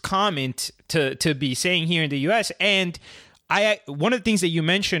racist comment to be saying here in the U.S. And one of the things that you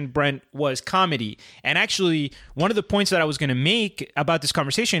mentioned, Brent, was comedy. And actually, one of the points that I was going to make about this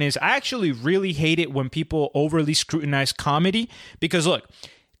conversation is I actually really hate it when people overly scrutinize comedy. Because look,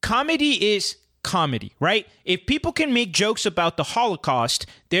 comedy is comedy, right? If people can make jokes about the Holocaust,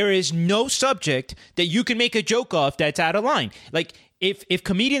 there is no subject that you can make a joke of that's out of line. Like, if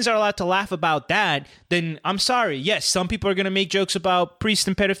comedians are allowed to laugh about that, then I'm sorry. Yes, some people are going to make jokes about priests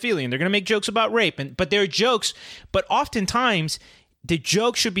and pedophilia, and they're going to make jokes about rape, but they're jokes. But oftentimes, the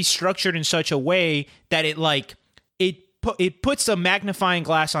joke should be structured in such a way that it puts a magnifying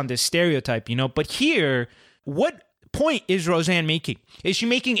glass on this stereotype, you know? But here, what point is Roseanne making? Is she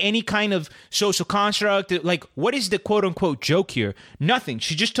making any kind of social construct? Like, what is the quote-unquote joke here? Nothing.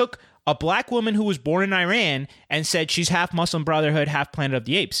 She just took a black woman who was born in Iran and said she's half Muslim Brotherhood, half Planet of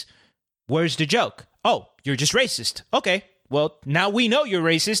the Apes. Where's the joke? Oh, you're just racist. Okay, well, now we know you're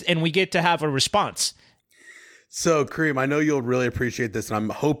racist and we get to have a response. So, Kareem, I know you'll really appreciate this, and I'm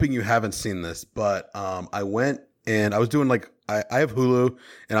hoping you haven't seen this, but I went and I was doing I have Hulu,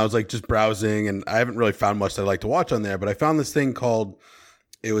 and I was like just browsing, and I haven't really found much that I like to watch on there, but I found this thing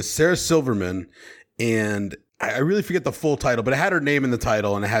it was Sarah Silverman, and I really forget the full title, but it had her name in the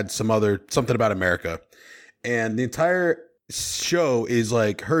title, and it had something about America. And the entire show is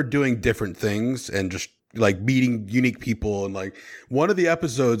like her doing different things and just like meeting unique people. And like one of the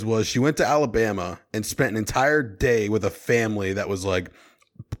episodes was she went to Alabama and spent an entire day with a family that was like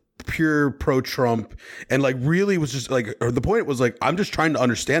pure pro-Trump, and like really was just like, or the point was like, I'm just trying to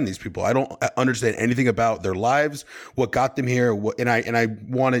understand these people. I don't understand anything about their lives, what got them here,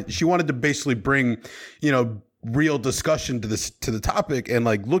 she wanted to basically bring, you know, real discussion to the topic. And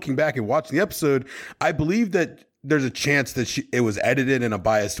like looking back and watching the episode, I believe that there's a chance that it was edited in a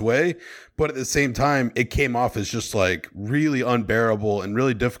biased way, but at the same time, it came off as just like really unbearable and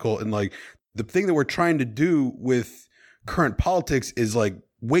really difficult. And like the thing that we're trying to do with current politics is like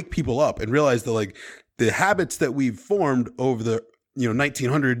wake people up and realize that like the habits that we've formed over the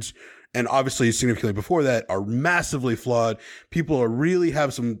 1900s and obviously significantly before that are massively flawed. People are really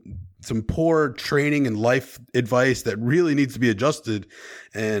have some poor training and life advice that really needs to be adjusted.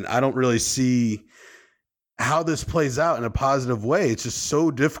 And I don't really see how this plays out in a positive way. It's just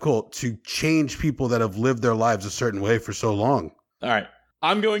so difficult to change people that have lived their lives a certain way for so long. All right.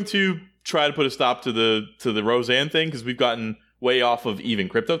 I'm going to try to put a stop to the Roseanne thing because we've gotten way off of even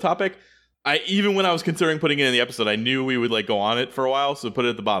crypto topic. Even when I was considering putting it in the episode, I knew we would like go on it for a while, so put it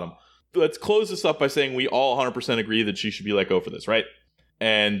at the bottom. Let's close this up by saying we all 100% agree that she should be let go for this, right?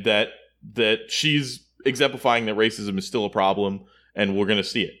 And that she's exemplifying that racism is still a problem, and we're going to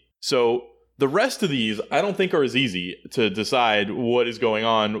see it. So the rest of these, I don't think are as easy to decide what is going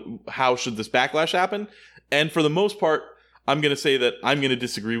on. How should this backlash happen? And for the most part, I'm going to say that I'm going to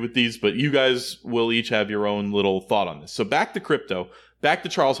disagree with these, but you guys will each have your own little thought on this. So back to crypto, back to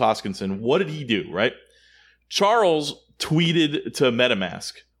Charles Hoskinson. What did he do, right? Charles tweeted to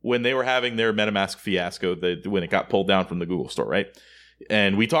MetaMask when they were having their MetaMask fiasco, when it got pulled down from the Google store, right?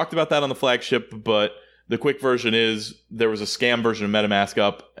 And we talked about that on the flagship, but the quick version is there was a scam version of MetaMask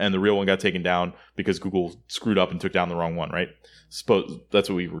up and the real one got taken down because Google screwed up and took down the wrong one, right? Suppose that's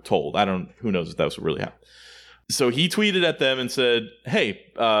what we were told. Who knows if that was what really happened. So he tweeted at them and said, hey,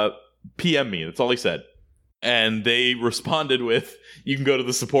 PM me. That's all he said. And they responded with, you can go to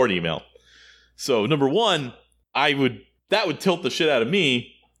the support email. So number one, that would tilt the shit out of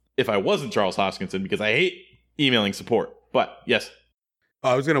me if I wasn't Charles Hoskinson, because I hate emailing support. But yes.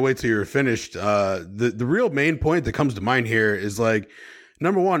 I was going to wait till you were finished. The real main point that comes to mind here is like,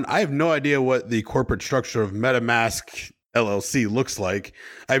 number one, I have no idea what the corporate structure of MetaMask LLC looks like.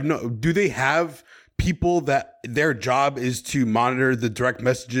 Do they have people that their job is to monitor the direct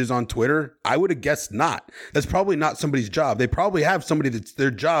messages on Twitter? I would have guessed not. That's probably not somebody's job. They probably have somebody that's their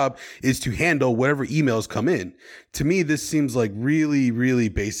job is to handle whatever emails come in. To me, this seems like really, really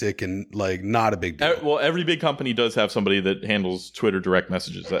basic and like not a big deal. Well, every big company does have somebody that handles Twitter direct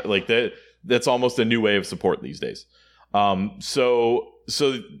messages. Like that's almost a new way of support these days. So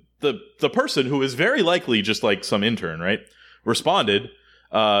the person who is very likely just like some intern, right, responded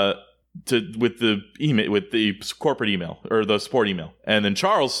with the email, with the corporate email or the support email. And then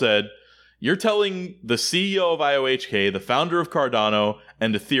Charles said, you're telling the CEO of IOHK, the founder of Cardano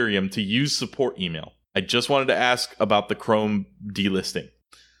and Ethereum to use support email. I just wanted to ask about the Chrome delisting.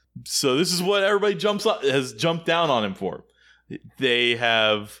 So this is what everybody has jumped down on him for. They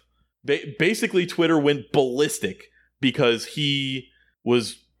have basically Twitter went ballistic because he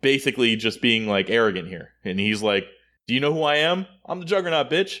was basically just being like arrogant here. And he's like, do you know who I am? I'm the Juggernaut,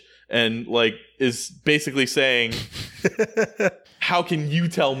 bitch. And like is basically saying, how can you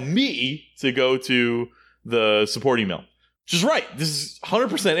tell me to go to the support email? Which is right. This is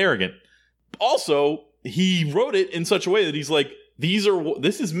 100% arrogant. Also, he wrote it in such a way that he's like,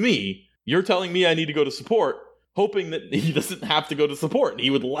 this is me. You're telling me I need to go to support, hoping that he doesn't have to go to support. He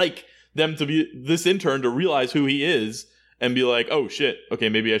would like them to be this intern to realize who he is and be like, oh shit, okay,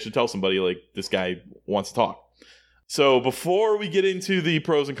 maybe I should tell somebody like this guy wants to talk. So before we get into the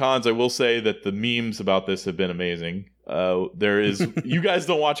pros and cons, I will say that the memes about this have been amazing. You guys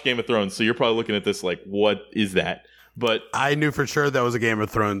don't watch Game of Thrones, so you're probably looking at this like, what is that? But I knew for sure that was a Game of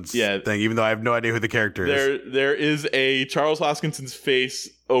Thrones thing, even though I have no idea who the character is. There is a Charles Hoskinson's face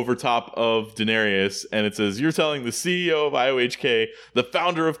over top of Daenerys, and it says, you're telling the CEO of IOHK, the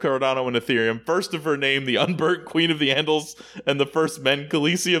founder of Cardano and Ethereum, first of her name, the unburnt queen of the Andals, and the first men,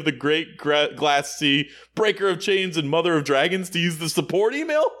 Khaleesi of the great glass sea, breaker of chains and mother of dragons, to use the support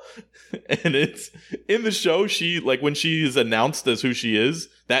email? And it's in the show, she, like, when she is announced as who she is,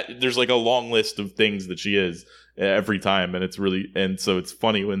 that there's like a long list of things that she is every time, and so it's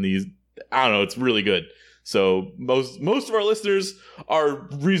funny when these, I don't know, it's really good. So most of our listeners are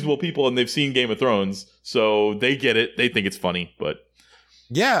reasonable people and they've seen Game of Thrones, so they get it. They think it's funny, but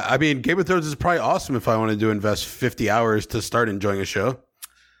yeah, I mean, Game of Thrones is probably awesome if I wanted to invest 50 hours to start enjoying a show.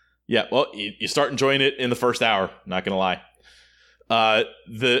 Yeah, well, you start enjoying it in the first hour, not gonna lie. Probably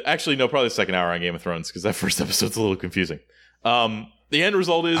the second hour on Game of Thrones, because that first episode's a little confusing. The end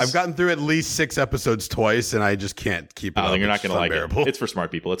result is I've gotten through at least 6 episodes twice, and I just can't keep it up. You're not going to like it. It's for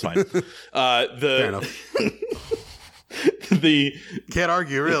smart people. It's fine. Fair enough. Can't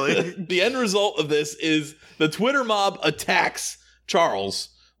argue, really. The end result of this is the Twitter mob attacks Charles,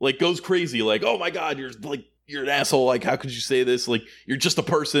 like goes crazy, like, oh my God, you're an asshole. Like, how could you say this? Like, you're just a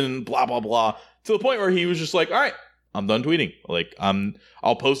person, blah, blah, blah. to the point where he was just like, all right, I'm done tweeting. Like,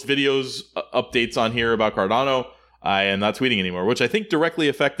 I'll post videos, updates on here about Cardano. I am not tweeting anymore, which I think directly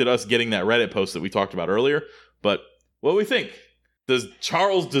affected us getting that Reddit post that we talked about earlier. But what do we think? Does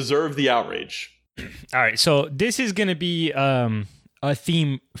Charles deserve the outrage? All right, so this is going to be a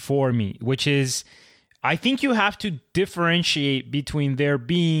theme for me, which is I think you have to differentiate between there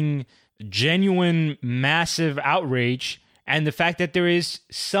being genuine, massive outrage and the fact that there is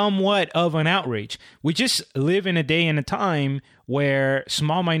somewhat of an outrage. We just live in a day and a time where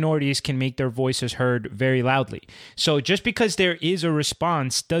small minorities can make their voices heard very loudly. So just because there is a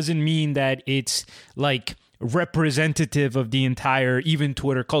response doesn't mean that it's like representative of the entire even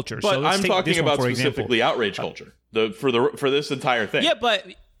Twitter culture. But so I'm talking about specifically outrage culture for this entire thing. Yeah, but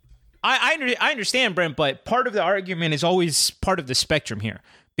I understand, Brent, but part of the argument is always part of the spectrum here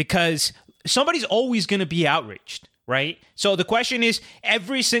because somebody's always going to be outraged, right? So the question is,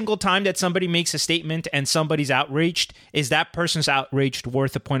 every single time that somebody makes a statement and somebody's outraged, is that person's outraged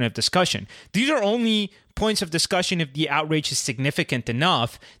worth a point of discussion? These are only points of discussion if the outrage is significant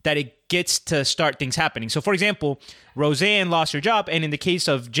enough that it gets to start things happening. So, for example, Roseanne lost her job, and in the case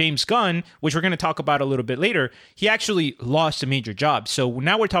of James Gunn, which we're going to talk about a little bit later, he actually lost a major job. So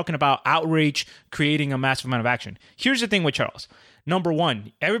now we're talking about outrage creating a massive amount of action. Here's the thing with Charles. Number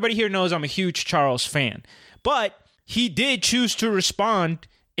one, everybody here knows I'm a huge Charles fan, but he did choose to respond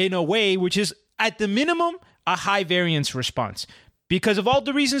in a way which is, at the minimum, a high variance response because of all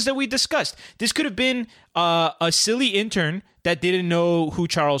the reasons that we discussed. This could have been a silly intern that didn't know who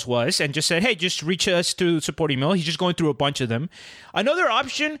Charles was and just said, hey, just reach us through support email. He's just going through a bunch of them. Another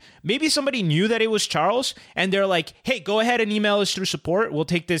option, maybe somebody knew that it was Charles and they're like, hey, go ahead and email us through support. We'll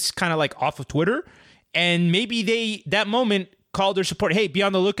take this kind of like off of Twitter. And maybe that moment called their support, hey, be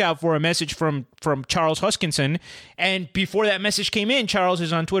on the lookout for a message from Charles Hoskinson. And before that message came in, Charles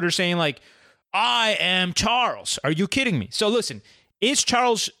is on Twitter saying like, I am Charles. Are you kidding me? So listen, is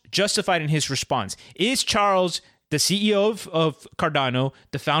Charles justified in his response? Is Charles the CEO of Cardano,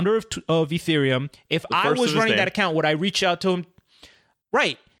 the founder of Ethereum? If I was running that account, would I reach out to him?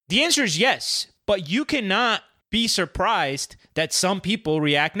 Right. The answer is yes, but you cannot be surprised that some people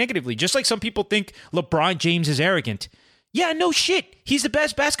react negatively. Just like some people think LeBron James is arrogant. Yeah, no shit. He's the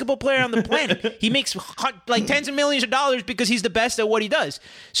best basketball player on the planet. He makes like tens of millions of dollars because he's the best at what he does.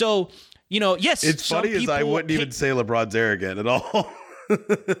 So, yes. It's funny as I wouldn't even say LeBron's arrogant at all.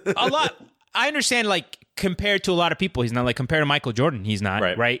 A lot. I understand, like, compared to a lot of people, he's not. Like, compared to Michael Jordan, he's not,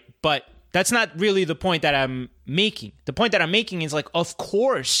 right? But that's not really the point that I'm making. The point that I'm making is, like, of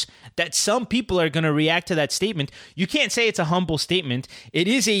course that some people are going to react to that statement. You can't say it's a humble statement. It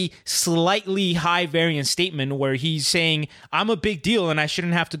is a slightly high variance statement where he's saying, I'm a big deal and I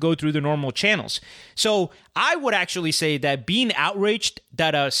shouldn't have to go through the normal channels. So I would actually say that being outraged,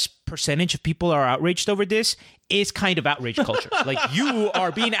 that a percentage of people are outraged over this, is kind of outrage culture. Like, you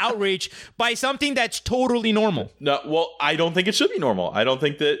are being outraged by something that's totally normal. No, well, I don't think it should be normal. I don't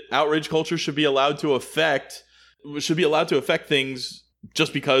think that outrage culture should be allowed to affect things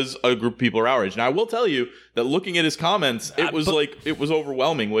just because a group of people are outraged. Now, I will tell you that looking at his comments, it was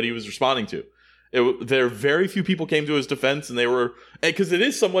overwhelming what he was responding to. There very few people came to his defense, and they were, because it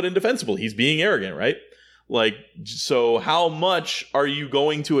is somewhat indefensible. He's being arrogant, right? Like, so how much are you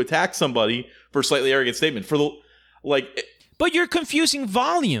going to attack somebody for a slightly arrogant statement? But you're confusing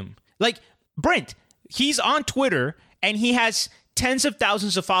volume. Like, Brent, he's on Twitter and he has tens of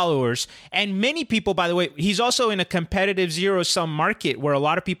thousands of followers, and many people, by the way, he's also in a competitive zero-sum market where a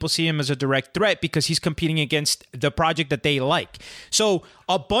lot of people see him as a direct threat because he's competing against the project that they like. So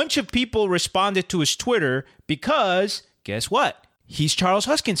a bunch of people responded to his Twitter because, guess what? He's Charles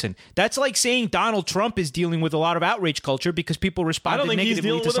Hoskinson. That's like saying Donald Trump is dealing with a lot of outrage culture because people responded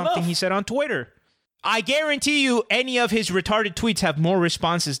negatively to something he said on Twitter. I guarantee you any of his retarded tweets have more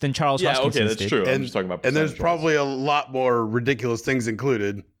responses than Charles Hoskinson's okay, that's did. true. I'm just talking about and there's probably a lot more ridiculous things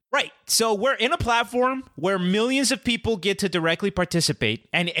included. Right. So we're in a platform where millions of people get to directly participate,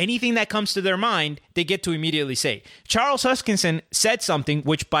 and anything that comes to their mind, they get to immediately say. Charles Hoskinson said something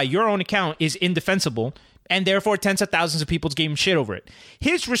which, by your own account, is indefensible, and therefore tens of thousands of people gave him shit over it.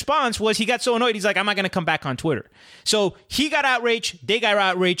 His response was he got so annoyed, he's like, I'm not going to come back on Twitter. So he got outraged, they got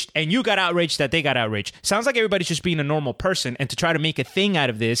outraged, and you got outraged that they got outraged. Sounds like everybody's just being a normal person, and to try to make a thing out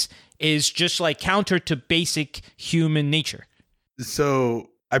of this is just like counter to basic human nature. So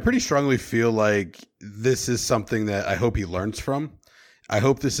I pretty strongly feel like this is something that I hope he learns from. I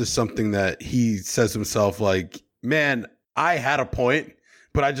hope this is something that he says himself like, man, I had a point,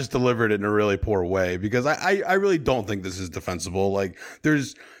 but I just delivered it in a really poor way, because I really don't think this is defensible. Like,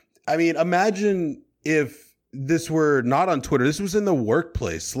 imagine if this were not on Twitter, this was in the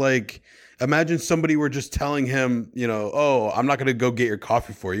workplace. Like, Imagine somebody were just telling him, you know, oh, I'm not going to go get your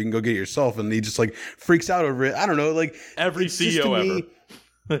coffee for you. You can go get it yourself. And he just like freaks out over it. I don't know. Like every CEO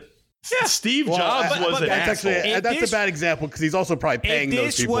ever. Yeah, Steve Jobs was an asshole. That's a bad example because he's also probably paying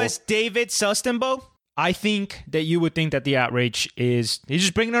those people. If this was David Sustenbo, I think that you would think that the outrage is he's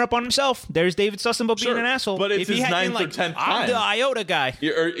just bringing it up on himself. There's David Sustenbo being an asshole. But it's his 9th or 10th time. I'm the IOTA guy.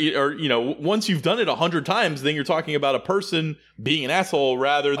 Or you know, once you've done it 100 times, then you're talking about a person being an asshole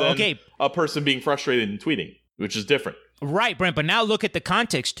rather than a person being frustrated and tweeting, which is different. Right, Brent, but now look at the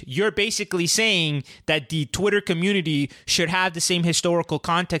context. You're basically saying that the Twitter community should have the same historical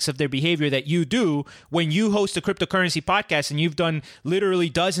context of their behavior that you do when you host a cryptocurrency podcast and you've done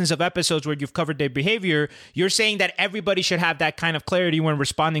literally dozens of episodes where you've covered their behavior. You're saying that everybody should have that kind of clarity when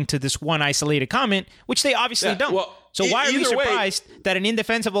responding to this one isolated comment, which they obviously don't. Well, so why are we surprised that an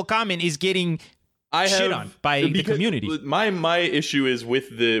indefensible comment is getting shit on by the community? My issue is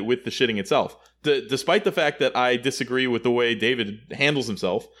with the shitting itself. Despite the fact that I disagree with the way David handles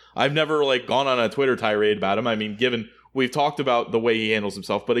himself, I've never like gone on a Twitter tirade about him. I mean, given we've talked about the way he handles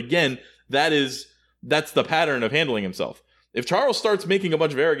himself, but again, that's the pattern of handling himself. If Charles starts making a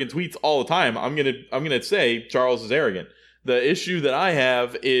bunch of arrogant tweets all the time, I'm gonna say Charles is arrogant. The issue that I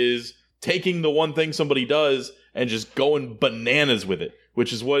have is taking the one thing somebody does and just going bananas with it,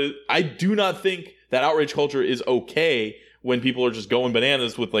 which is what I do not think that outrage culture is okay. When people are just going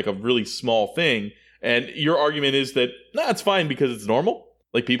bananas with like a really small thing. And your argument is that, it's fine because it's normal.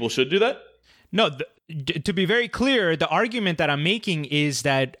 Like people should do that. No, to be very clear, the argument that I'm making is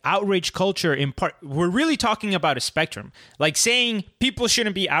that outrage culture, in part, we're really talking about a spectrum. Like saying people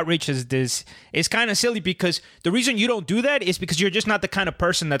shouldn't be outraged as this is kind of silly because the reason you don't do that is because you're just not the kind of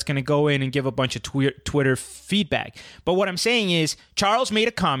person that's going to go in and give a bunch of Twitter feedback. But what I'm saying is Charles made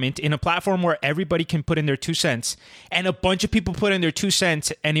a comment in a platform where everybody can put in their 2 cents, and a bunch of people put in their 2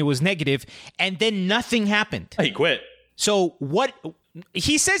 cents and it was negative, and then nothing happened. He quit. So what...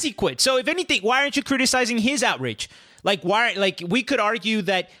 He says he quit. So if anything, why aren't you criticizing his outrage? Like we could argue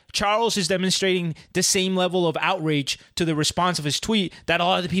that Charles is demonstrating the same level of outrage to the response of his tweet that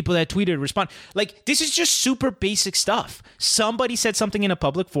all of the people that tweeted respond. Like this is just super basic stuff. Somebody said something in a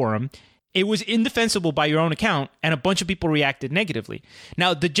public forum. It was indefensible by your own account, and a bunch of people reacted negatively.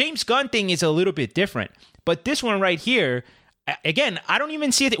 Now, the James Gunn thing is a little bit different, but this one right here, again, I don't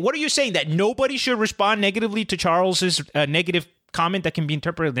even see it. What are you saying? That nobody should respond negatively to Charles's negative comment that can be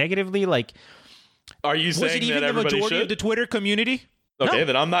interpreted negatively? Like, are you saying was it even that the majority should? of the Twitter community? Okay, No.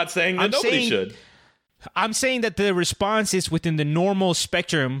 then I'm not saying that nobody should. I'm saying that the response is within the normal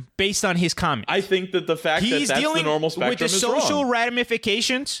spectrum based on his comment. I think that the fact that that's the normal spectrum is wrong. With the social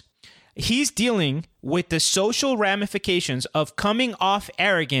ramifications, he's dealing with the social ramifications of coming off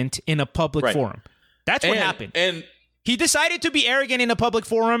arrogant in a public forum. That's what happened. And he decided to be arrogant in a public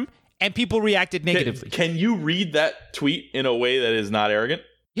forum, and people reacted negatively. Can you read that tweet in a way that is not arrogant?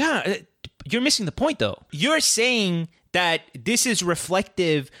 Yeah, you're missing the point, though. You're saying that this is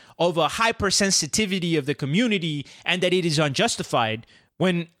reflective of a hypersensitivity of the community and that it is unjustified,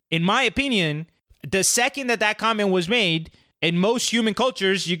 when, in my opinion, the second that comment was made, in most human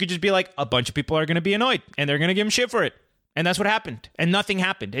cultures, you could just be like, a bunch of people are going to be annoyed, and they're going to give him shit for it. And that's what happened. And nothing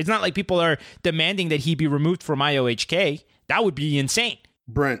happened. It's not like people are demanding that he be removed from IOHK. That would be insane.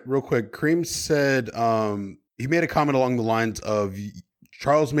 Brent, real quick, Cream said he made a comment along the lines of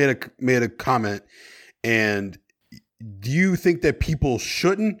Charles made a comment, and do you think that people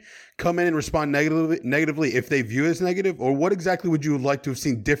shouldn't come in and respond negatively if they view it as negative, or what exactly would you like to have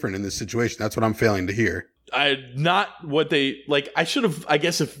seen different in this situation? That's what I'm failing to hear. Not what they like. I should have. I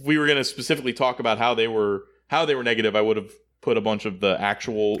guess if we were going to specifically talk about how they were negative, I would have put a bunch of the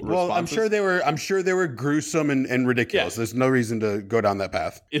actual responses. Well, I'm sure they were gruesome and ridiculous. Yeah. There's no reason to go down that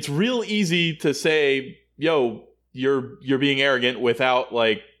path. It's real easy to say, "Yo, you're being arrogant," without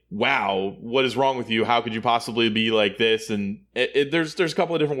like, "Wow, what is wrong with you? How could you possibly be like this?" And there's a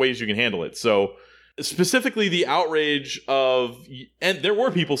couple of different ways you can handle it. So specifically, the outrage of, and there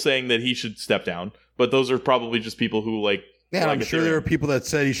were people saying that he should step down, but those are probably just people who like. Yeah, I'm sure there are people that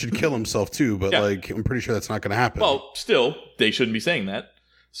said he should kill himself too, but like I'm pretty sure that's not going to happen. Well, still, they shouldn't be saying that.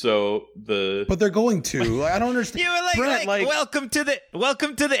 So but they're going to. I don't understand. You were like, Brent, welcome to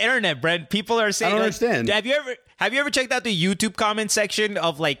the internet, Brent. People are saying. I don't understand. Have you ever checked out the YouTube comment section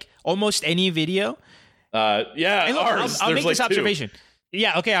of like almost any video? Yeah, and look, I'll make this observation. 2.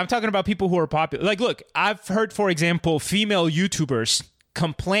 Yeah, okay. I'm talking about people who are popular. Like, look, I've heard, for example, female YouTubers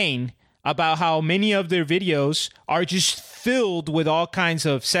complain about how many of their videos are just filled with all kinds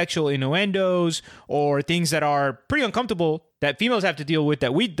of sexual innuendos or things that are pretty uncomfortable that females have to deal with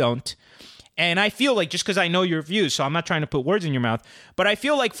that we don't. And I feel like, just because I know your views, so I'm not trying to put words in your mouth, but I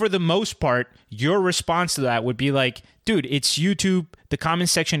feel like for the most part, your response to that would be like, dude, it's YouTube. The comment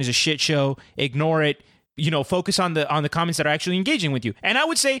section is a shit show. Ignore it. Focus on the comments that are actually engaging with you. And I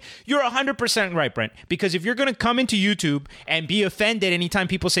would say you're 100% right, Brent, because if you're going to come into YouTube and be offended anytime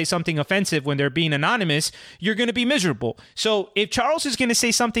people say something offensive when they're being anonymous, you're going to be miserable. So if Charles is going to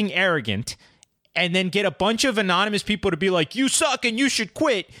say something arrogant and then get a bunch of anonymous people to be like, you suck and you should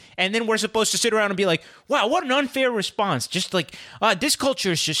quit, and then we're supposed to sit around and be like, wow, what an unfair response. Just like, this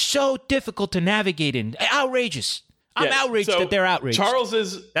culture is just so difficult to navigate in. Outrageous. I'm outraged that they're outraged. Charles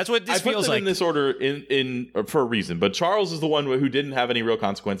is. That's what this feels like. I put them in this order in for a reason, but Charles is the one who didn't have any real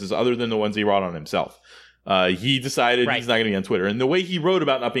consequences other than the ones he brought on himself. He decided he's not going to be on Twitter, and the way he wrote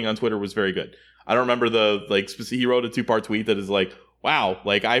about not being on Twitter was very good. I don't remember he wrote a 2-part tweet that is like, wow,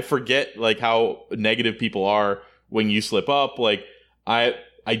 like I forget like how negative people are when you slip up. Like I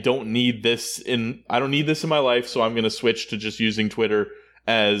don't need this in my life, so I'm going to switch to just using Twitter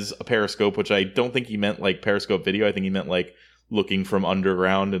as a Periscope, which I don't think he meant like Periscope video. I think he meant like looking from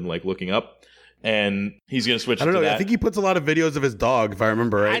underground and like looking up. And he's going to switch. I don't know. I think he puts a lot of videos of his dog, if I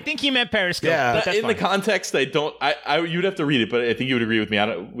remember right. I think he meant Periscope. Yeah, in the context, you'd have to read it, but I think you would agree with me.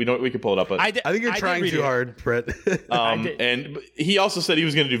 We could pull it up. But I think you're trying too hard, Brett. And he also said he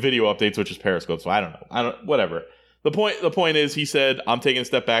was going to do video updates, which is Periscope. So I don't know. Whatever. The point is, he said, I'm taking a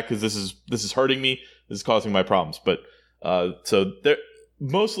step back because this is hurting me. This is causing my problems. But so there.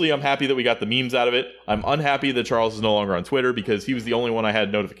 Mostly, I'm happy that we got the memes out of it. I'm unhappy that Charles is no longer on Twitter because he was the only one I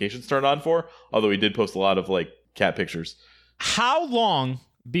had notifications turned on for, although he did post a lot of, like, cat pictures. How long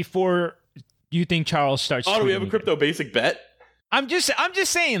before you think Charles starts tweeting? Do we have a crypto basic bet? I'm just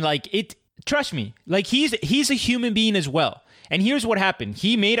saying, like, trust me, like, he's a human being as well. And here's what happened.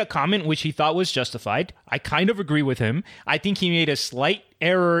 He made a comment which he thought was justified. I kind of agree with him. I think he made a slight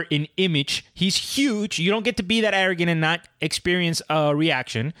error in image. He's huge. You don't get to be that arrogant and not experience a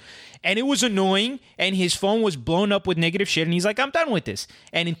reaction. And it was annoying. And his phone was blown up with negative shit. And he's like, I'm done with this.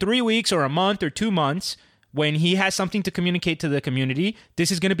 And in 3 weeks or a month or 2 months, when he has something to communicate to the community, this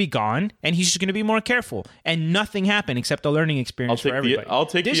is going to be gone. And he's just going to be more careful. And nothing happened except a learning experience for everybody. I'll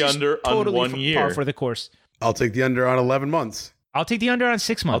take the under on 1 year. Par for the course. I'll take the under on 11 months. I'll take the under on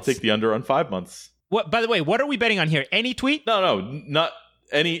 6 months. I'll take the under on 5 months. What? By the way, what are we betting on here? Any tweet? No, not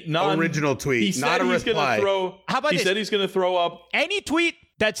any original tweet. Not a reply. How about this? He said he's going to throw up any tweet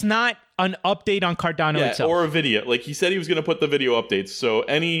that's not an update on Cardano itself, or a video. Like he said, he was going to put the video updates. So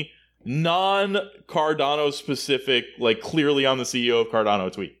any non-Cardano specific, like clearly on the CEO of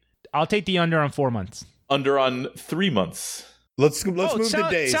Cardano tweet. I'll take the under on 4 months. Under on 3 months. Let's move to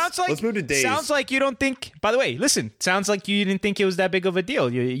days. Let's move to days. Sounds like you don't think. By the way, listen. Sounds like you didn't think it was that big of a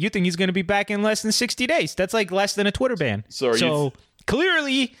deal. You think he's going to be back in less than 60 days. That's like less than a Twitter ban. So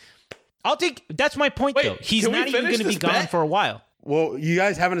clearly, I'll take. That's my point, though. He's not even going to be gone for a while. Well, you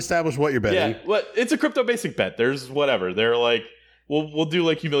guys haven't established what you're betting. Yeah, well, it's a crypto basic bet. There's whatever. They're like, we'll do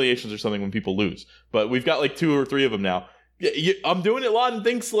like humiliations or something when people lose. But we've got like 2 or 3 of them now. I'm doing it, Lawton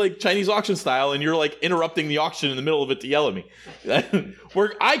thinks like Chinese auction style, and you're like interrupting the auction in the middle of it to yell at me.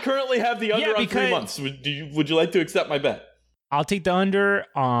 I currently have the under on 3 months. Would you like to accept my bet? I'll take the under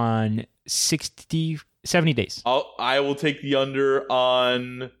on 70 days. I will take the under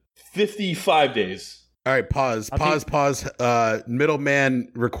on 55 days. All right, pause.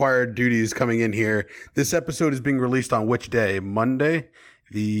 Middleman required duties coming in here. This episode is being released on which day? Monday?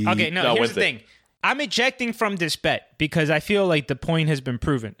 Here's Wednesday. The thing. I'm ejecting from this bet because I feel like the point has been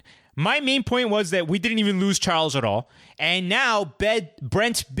proven. My main point was that we didn't even lose Charles at all. And now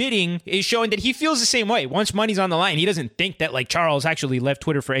Brent's bidding is showing that he feels the same way. Once money's on the line, he doesn't think that like Charles actually left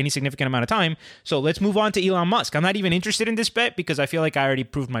Twitter for any significant amount of time. So let's move on to Elon Musk. I'm not even interested in this bet because I feel like I already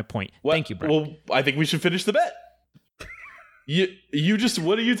proved my point. Thank you, Brent. Well, I think we should finish the bet.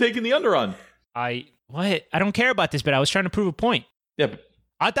 What are you taking the under on? I don't care about this bet. I was trying to prove a point. Yeah, but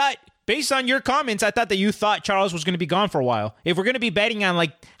I thought... Based on your comments, I thought that you thought Charles was going to be gone for a while. If we're going to be betting on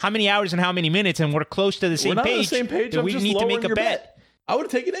like how many hours and how many minutes, and we're close to the same page, on the same page. Then we need to make a bet. I would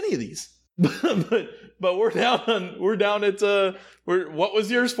have taken any of these, but we're down at what was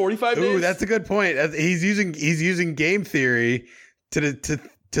yours? 45 days. Ooh, that's a good point. He's using game theory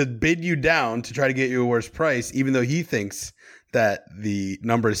to bid you down to try to get you a worse price, even though he thinks that the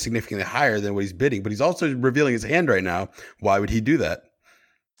number is significantly higher than what he's bidding. But he's also revealing his hand right now. Why would he do that?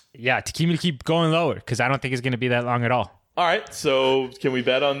 Yeah, to keep going lower because I don't think it's going to be that long at all. All right, so can we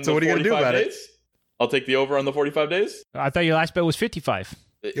bet on? So what are you going to do about it? I'll take the over on the 45 days. I thought your last bet was 55.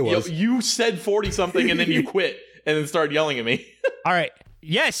 It was. You said 40 something and then you quit and then started yelling at me. All right.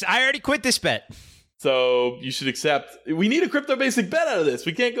 Yes, I already quit this bet. So you should accept. We need a crypto basic bet out of this.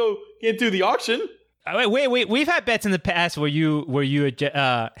 We can't do the auction. Wait. We've had bets in the past where you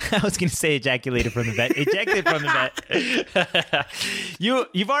I was going to say ejaculated from the bet. Ejected from the bet.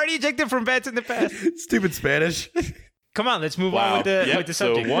 You've already ejected from bets in the past. Stupid Spanish. Come on, let's move on with the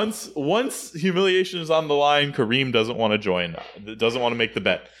subject. So once humiliation is on the line, Kareem doesn't want to join. Doesn't want to make the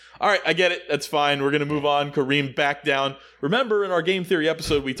bet. All right, I get it. That's fine. We're going to move on. Kareem back down. Remember in our game theory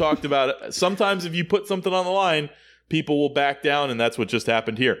episode, we talked about sometimes if you put something on the line, people will back down, and that's what just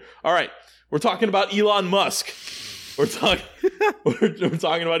happened here. All right, we're talking about Elon Musk. We're talking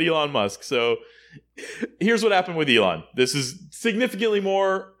about Elon Musk. So here's what happened with Elon. This is significantly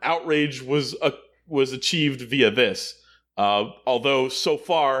more outrage was achieved via this, although so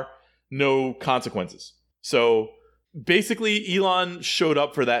far no consequences. So basically, Elon showed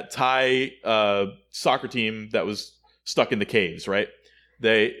up for that Thai soccer team that was stuck in the caves, right?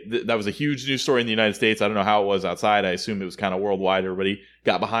 That was a huge news story in the United States. I don't know how it was outside. I assume it was kind of worldwide. Everybody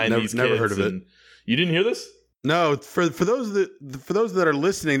got behind these kids. Never heard of it. You didn't hear this? No. For those that are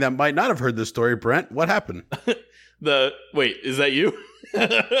listening that might not have heard this story, Brent, what happened? Wait, is that you?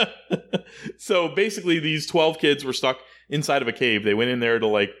 So basically, these 12 kids were stuck inside of a cave. They went in there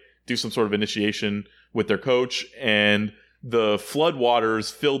to do some sort of initiation with their coach, and the flood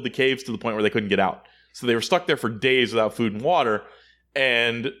waters filled the caves to the point where they couldn't get out. So they were stuck there for days without food and water,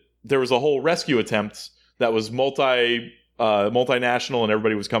 and there was a whole rescue attempt that was multinational, and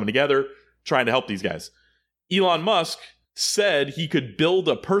everybody was coming together trying to help these guys. Elon Musk said he could build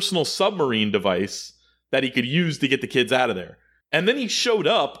a personal submarine device that he could use to get the kids out of there. And then he showed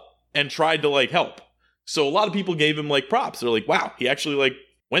up and tried to help. So a lot of people gave him props. They're like, wow, he actually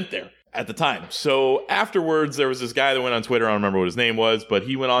went there at the time. So afterwards, there was this guy that went on Twitter. I don't remember what his name was, but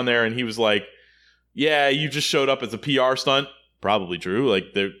he went on there and he was like, yeah, you just showed up as a PR stunt. Probably true.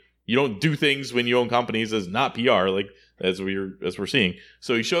 You don't do things when you own companies as not PR, as we're seeing.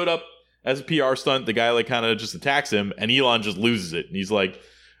 So he showed up as a PR stunt. The guy kind of just attacks him, and Elon just loses it. And he's like,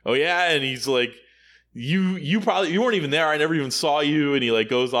 oh yeah, and he's like, you weren't even there. I never even saw you. And he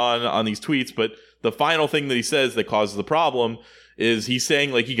goes on these tweets, but the final thing that he says that causes the problem is he's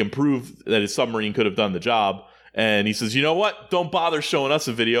saying he can prove that his submarine could have done the job. And he says, you know what? Don't bother showing us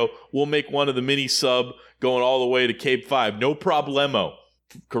a video. We'll make one of the mini sub going all the way to Cape 5. No problemo.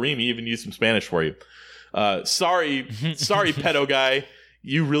 Kareem, he even used some Spanish for you. Sorry, pedo guy.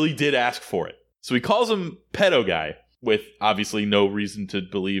 You really did ask for it. So he calls him pedo guy with obviously no reason to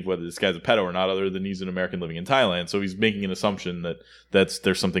believe whether this guy's a pedo or not, other than he's an American living in Thailand. So he's making an assumption that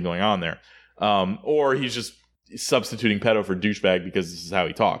there's something going on there. Or he's just substituting pedo for douchebag because this is how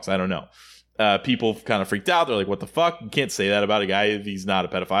he talks. I don't know. People kind of freaked out. They're like, what the fuck? You can't say that about a guy if he's not a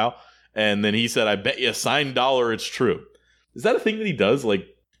pedophile. And then he said, I bet you a signed dollar it's true. Is that a thing that he does?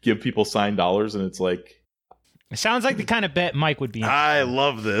 Give people signed dollars and it's It sounds like the kind of bet Mike would be in. I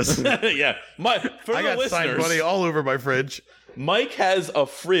love this. Yeah. I got signed money all over my fridge. Mike has a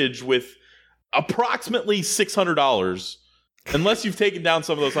fridge with approximately $600. Unless you've taken down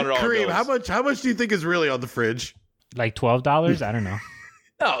some of those $100 Kareem, bills. how much do you think is really on the fridge? $12? I don't know.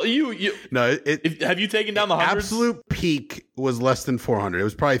 No, No, have you taken down the hundreds? Absolute peak was less than 400. It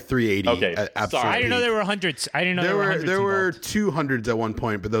was probably 380. Okay, absolute I didn't know peak. there were hundreds. I didn't know there were hundreds. There were involved. 200s at one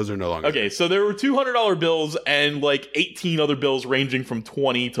point, but those are no longer. Okay, so there were $200 bills and 18 other bills ranging from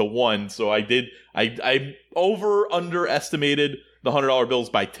 20 to 1. So I underestimated the $100 bills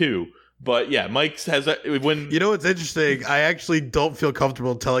by 2. But yeah, Mike's has when You know what's interesting? I actually don't feel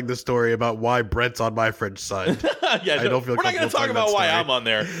comfortable telling the story about why Brett's on my French side. yeah, I don't feel we're not going to talk about why I'm on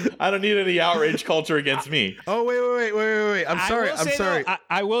there. I don't need any outrage culture against me. Oh wait! I'm sorry.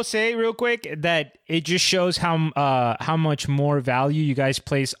 I will say real quick that it just shows how much more value you guys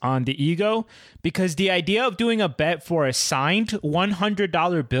place on the ego, because the idea of doing a bet for a signed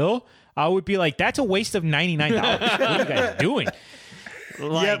 $100 bill, I would be like, that's a waste of $99. What are you guys doing?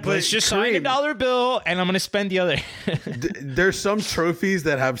 But let's just sign $1 bill and I'm going to spend the other. There's some trophies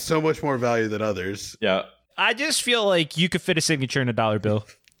that have so much more value than others. Yeah. I just feel like you could fit a signature in a $1 bill.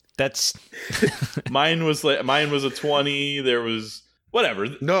 That's mine was a 20. There was whatever.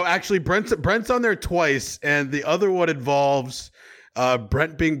 No, actually Brent's on there twice, and the other one involves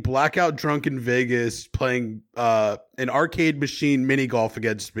Brent being blackout drunk in Vegas playing an arcade machine mini golf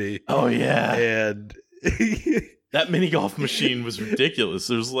against me. Oh yeah. And that mini golf machine was ridiculous.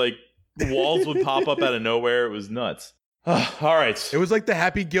 There's walls would pop up out of nowhere. It was nuts. All right. It was like the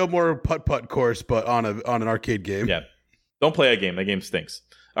Happy Gilmore putt-putt course, but on an arcade game. Yeah. Don't play that game. That game stinks.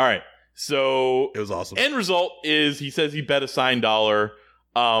 All right. So it was awesome. End result is he says he bet a signed dollar.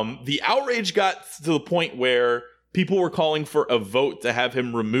 The outrage got to the point where people were calling for a vote to have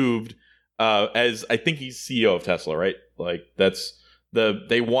him removed as I think he's CEO of Tesla, right? Like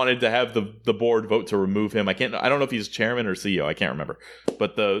they wanted to have the board vote to remove him. I don't know if he's chairman or CEO. I can't remember.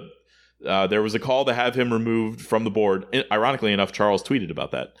 But there was a call to have him removed from the board. Ironically enough, Charles tweeted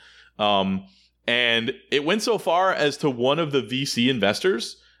about that. And it went so far as to one of the VC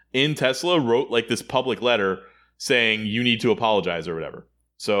investors in Tesla wrote like this public letter saying you need to apologize or whatever.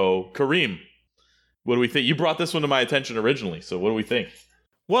 So Kareem, what do we think? You brought this one to my attention originally. So what do we think?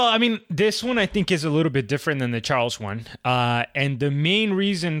 Well, I mean, this one I think is a little bit different than the Charles one. And the main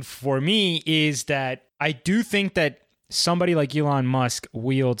reason for me is that I do think that somebody like Elon Musk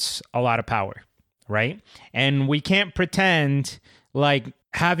wields a lot of power, right? And we can't pretend like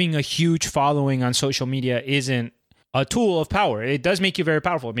having a huge following on social media isn't a tool of power. It does make you very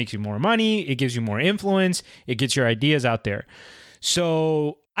powerful. It makes you more money. It gives you more influence. It gets your ideas out there.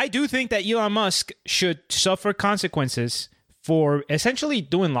 So I do think that Elon Musk should suffer consequences for essentially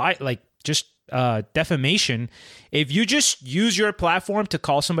doing defamation. If you just use your platform to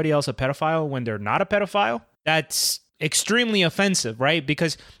call somebody else a pedophile when they're not a pedophile, that's extremely offensive, right?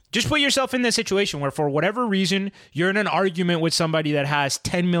 Because just put yourself in this situation where for whatever reason, you're in an argument with somebody that has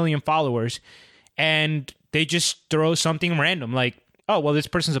 10 million followers and they just throw something random like, oh, well, this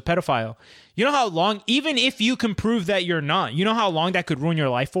person's a pedophile. You know how long, even if you can prove that you're not, you know how long that could ruin your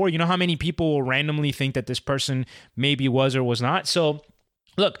life for? You know how many people will randomly think that this person maybe was or was not? So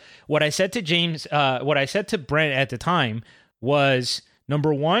look, what I said to Brent at the time was,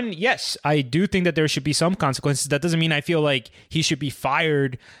 number one, yes, I do think that there should be some consequences. That doesn't mean I feel like he should be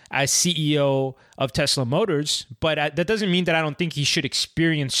fired as CEO of Tesla Motors, but that doesn't mean that I don't think he should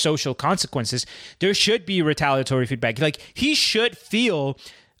experience social consequences. There should be retaliatory feedback. Like, he should feel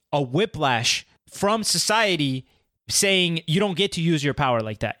a whiplash from society saying you don't get to use your power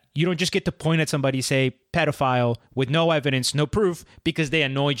like that. You don't just get to point at somebody, say pedophile with no evidence, no proof, because they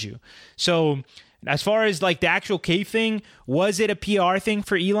annoyed you. So as far as like the actual cave thing, was it a PR thing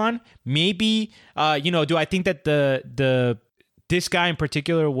for Elon? Maybe. Do I think that this guy in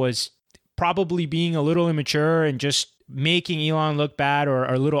particular was probably being a little immature and just making Elon look bad or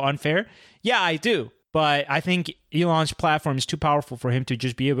a little unfair? Yeah, I do. But I think Elon's platform is too powerful for him to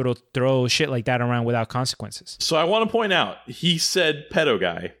just be able to throw shit like that around without consequences. So I want to point out, he said pedo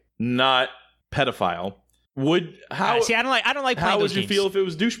guy, not pedophile. I don't like. How would you feel if it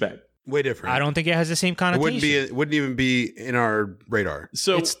was douchebag? Way different. I don't think it has the same connotation. It wouldn't even be in our radar.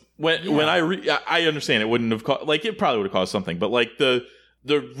 So when I understand it wouldn't have it probably would have caused something, but like the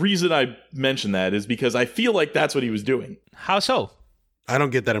reason I mentioned that is because I feel like that's what he was doing. How so? I don't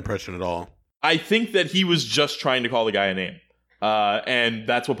get that impression at all. I think that he was just trying to call the guy a name. And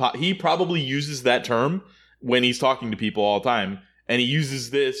that's what he probably uses that term when he's talking to people all the time. And he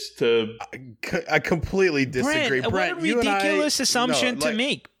uses this to... I completely disagree. Brent, what a ridiculous assumption to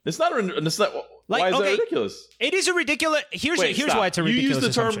make. It's not... why is that ridiculous? It is a ridiculous... Here's why it's a ridiculous You used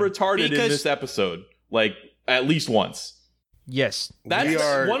the term retarded in this episode, like, at least once. Yes. That is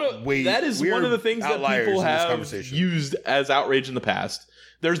one of the things that people have used as outrage in the past.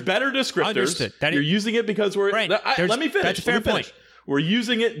 There's better descriptors. Understood. You're using it because we're... Right. Let me finish. That's a fair point. We're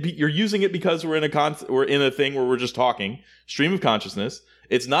using it. You're using it because we're in a thing where we're just talking. Stream of consciousness.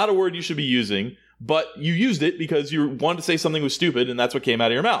 It's not a word you should be using, but you used it because you wanted to say something was stupid, and that's what came out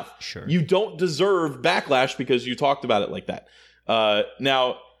of your mouth. Sure. You don't deserve backlash because you talked about it like that.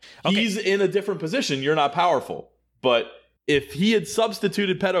 Now, he's in a different position. You're not powerful. But if he had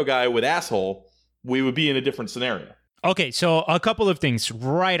substituted pedo guy with asshole, we would be in a different scenario. Okay, so a couple of things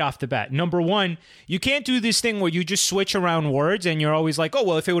right off the bat. Number one, you can't do this thing where you just switch around words and you're always like, oh,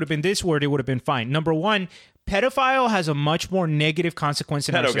 well, if it would have been this word, it would have been fine. Number one, pedophile has a much more negative consequence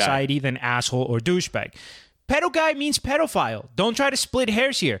in our society than asshole or douchebag. Pedo guy means pedophile. Don't try to split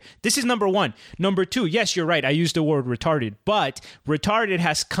hairs here. This is number one. Number two, yes, you're right. I used the word retarded, but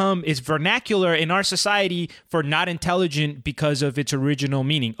retarded is vernacular in our society for not intelligent because of its original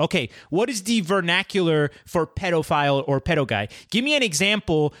meaning. Okay, what is the vernacular for pedophile or pedo guy? Give me an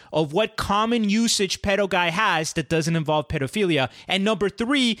example of what common usage pedo guy has that doesn't involve pedophilia. And number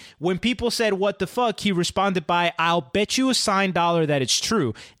three, when people said, what the fuck, he responded by, I'll bet you a signed dollar that it's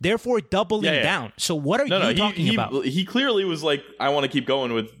true. Therefore, doubling down. So what are you talking about? He clearly was like, I want to keep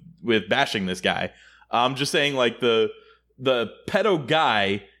going with bashing this guy. I'm just saying, like, the pedo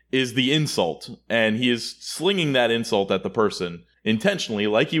guy is the insult, and he is slinging that insult at the person intentionally,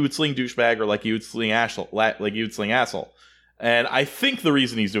 like he would sling douchebag or like he would sling asshole. And I think the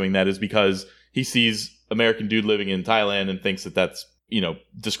reason he's doing that is because he sees American dude living in Thailand and thinks that that's a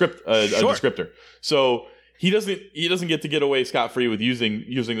descriptor. So he doesn't get away scot-free with using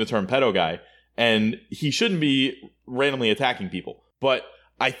the term pedo guy. And he shouldn't be randomly attacking people. But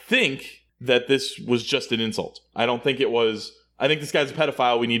I think that this was just an insult. I don't think it was. I think this guy's a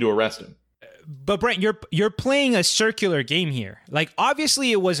pedophile. We need to arrest him. But Brent, you're playing a circular game here. Like,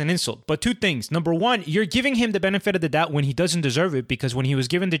 obviously it was an insult, but two things. Number one, you're giving him the benefit of the doubt when he doesn't deserve it, because when he was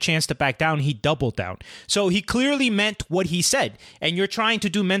given the chance to back down, he doubled down. So he clearly meant what he said. And you're trying to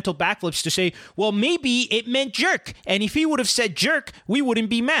do mental backflips to say, well, maybe it meant jerk. And if he would have said jerk, we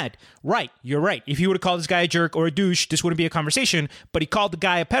wouldn't be mad. Right, you're right. If he would have called this guy a jerk or a douche, this wouldn't be a conversation. But he called the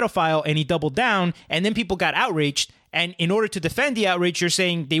guy a pedophile and he doubled down, and then people got outraged. And in order to defend the outrage, you're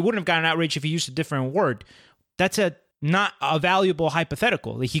saying they wouldn't have gotten outraged if he used a different word. That's not a valuable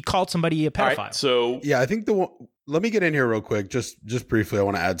hypothetical. Like, he called somebody a pedophile. Right, so yeah, I think let me get in here real quick, just briefly. I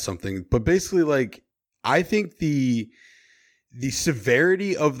want to add something, but basically, like, I think the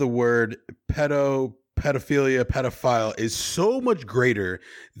severity of the word pedophilia, pedophile is so much greater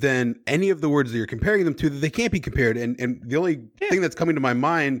than any of the words that you're comparing them to that they can't be compared. And the only thing that's coming to my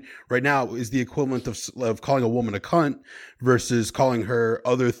mind right now is the equivalent of calling a woman a cunt versus calling her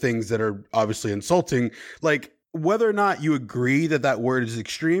other things that are obviously insulting. Like, whether or not you agree that word is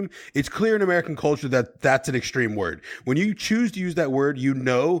extreme, it's clear in American culture that that's an extreme word. When you choose to use that word, you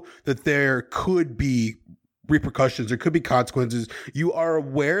know that there could be repercussions, there could be consequences. You are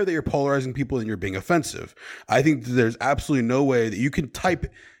aware that you're polarizing people and you're being offensive. I think that there's absolutely no way that you can type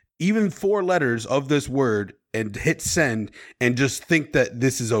even 4 letters of this word and hit send and just think that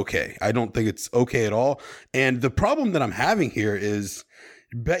this is okay. I don't think it's okay at all. And the problem that I'm having here is,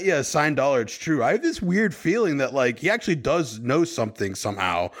 bet you a signed dollar it's true. I have this weird feeling that, like, he actually does know something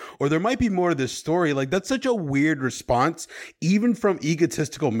somehow, or there might be more to this story. Like, that's such a weird response, even from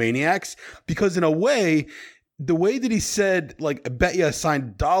egotistical maniacs, because in a way, the way that he said, like, I bet you a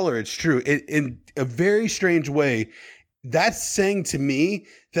signed dollar it's true, in a very strange way, that's saying to me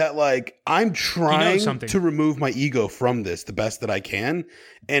that, like, I'm trying to remove my ego from this the best that I can.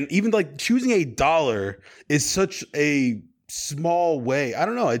 And even, like, choosing a dollar is such a small way. I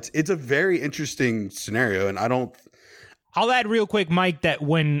don't know. It's a very interesting scenario, and I'll add real quick, Mike, that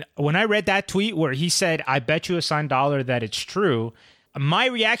when I read that tweet where he said, I bet you a signed dollar that it's true, my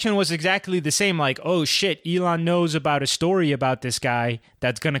reaction was exactly the same. Like, oh shit, Elon knows about a story about this guy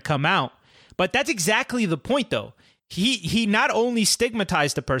that's going to come out. But that's exactly the point, though. He not only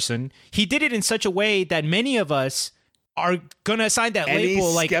stigmatized the person, he did it in such a way that many of us are going to assign that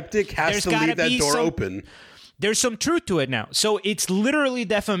label. Any skeptic has to leave that door open. There's some truth to it now. So it's literally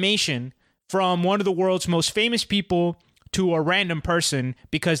defamation from one of the world's most famous people to a random person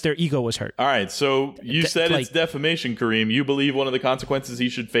because their ego was hurt. All right, so you said it's defamation, Kareem. You believe one of the consequences he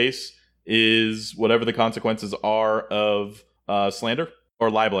should face is whatever the consequences are of slander or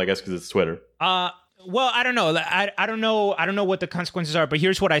libel, I guess, because it's Twitter. Well, I don't know. I don't know. I don't know what the consequences are, but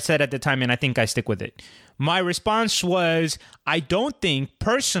here's what I said at the time, and I think I stick with it. My response was, I don't think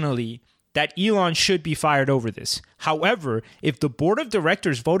personally that Elon should be fired over this. However, if the board of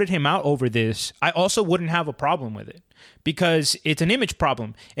directors voted him out over this, I also wouldn't have a problem with it because it's an image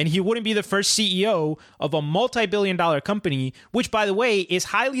problem. And he wouldn't be the first CEO of a multi-billion-dollar company, which, by the way, is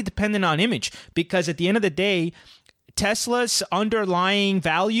highly dependent on image because at the end of the day, Tesla's underlying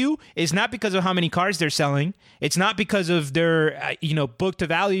value is not because of how many cars they're selling. It's not because of their, book to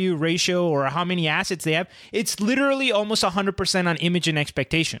value ratio or how many assets they have. It's literally almost 100% on image and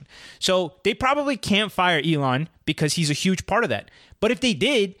expectation. So they probably can't fire Elon because he's a huge part of that. But if they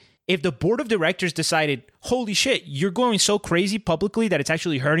did, if the board of directors decided, holy shit, you're going so crazy publicly that it's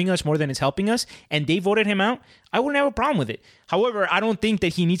actually hurting us more than it's helping us, and they voted him out, I wouldn't have a problem with it. However, I don't think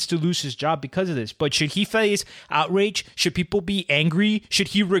that he needs to lose his job because of this. But should he face outrage? Should people be angry? Should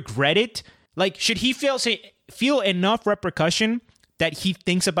he regret it? Like, should he feel enough repercussion that he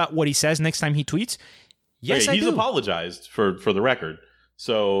thinks about what he says next time he tweets? Yes, he's I do. Apologized for the record.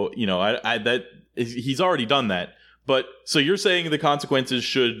 So, he's already done that. But so you're saying the consequences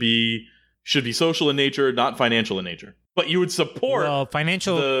should be social in nature, not financial in nature. But you would support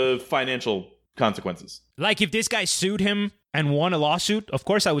the financial consequences. Like if this guy sued him and won a lawsuit, of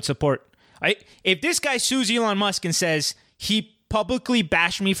course I would support. If this guy sues Elon Musk and says he publicly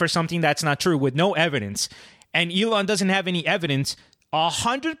bashed me for something that's not true with no evidence, and Elon doesn't have any evidence,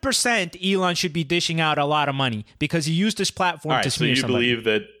 100% Elon should be dishing out a lot of money because he used this platform to smear somebody. So you believe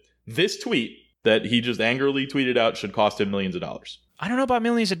that this tweet that he just angrily tweeted out should cost him millions of dollars? I don't know about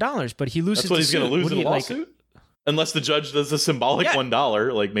millions of dollars, but he loses. That's what he's going to lose in a lawsuit? Unless the judge does a symbolic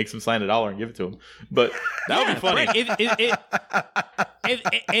 $1, like makes him sign $1 and give it to him. But that would be funny. Right.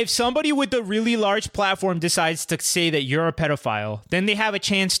 If somebody with a really large platform decides to say that you're a pedophile, then they have a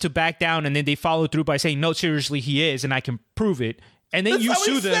chance to back down, and then they follow through by saying, no, seriously, he is, and I can prove it. And then you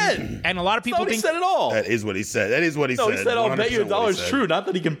sue them, and a lot of people think... That's not what he said at all. That is what he said. That is what he said. No, he said, I'll bet you $1 is true, not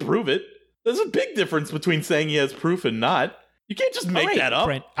that he can prove it. There's a big difference between saying he has proof and not. You can't just make that up.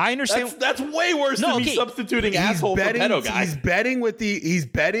 Brent, I understand. That's way worse than me substituting asshole for pedo guy. He's betting with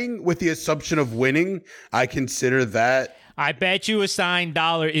the assumption of winning. I consider that. I bet you a signed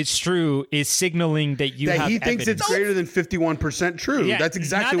dollar it's true is signaling that you have he thinks evidence. it's greater than 51% true. Yeah, that's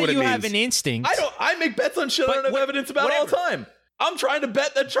exactly what it means. Not that you have an instinct. I make bets on shit I don't have evidence about all the time. I'm trying to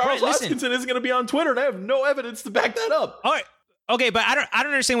bet that Charles Hoskinson isn't going to be on Twitter, and I have no evidence to back that up. All right. Okay, but I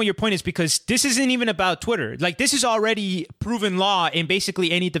don't understand what your point is, because this isn't even about Twitter. Like, this is already proven law in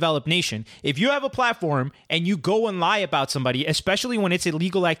basically any developed nation. If you have a platform and you go and lie about somebody, especially when it's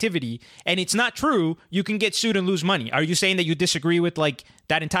illegal activity and it's not true, you can get sued and lose money. Are you saying that you disagree with like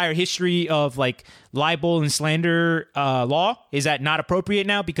that entire history of like libel and slander law? Is that not appropriate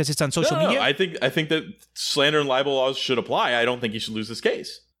now because it's on social media? No. I think that slander and libel laws should apply. I don't think he should lose this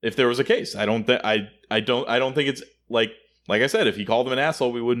case. If there was a case, I don't think it's like I said, if he called him an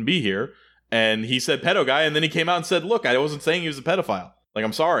asshole, we wouldn't be here. And he said pedo guy, and then he came out and said, look, I wasn't saying he was a pedophile. Like,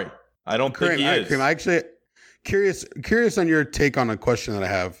 I'm sorry. I don't think he is. I'm actually curious on your take on a question that I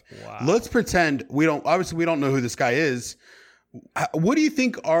have. Wow. Let's pretend we don't know who this guy is. What do you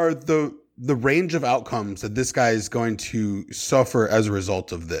think are the range of outcomes that this guy is going to suffer as a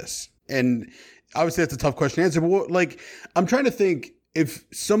result of this? And obviously that's a tough question to answer, but I'm trying to think, if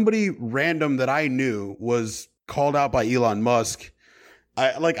somebody random that I knew was called out by Elon Musk,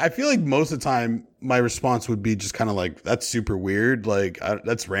 I feel like most of the time my response would be just kind of like, that's super weird. Like,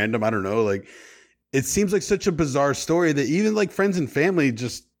 that's random. I don't know. Like, it seems like such a bizarre story that even like friends and family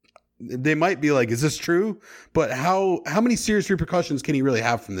they might be like, is this true? But how many serious repercussions can he really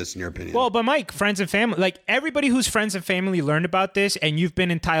have from this, in your opinion? Well, but Mike, friends and family, like everybody whose friends and family learned about this, and you've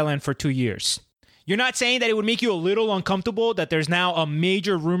been in Thailand for 2 years. You're not saying that it would make you a little uncomfortable that there's now a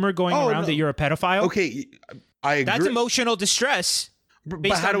major rumor going around that you're a pedophile? Okay, I agree. That's emotional distress.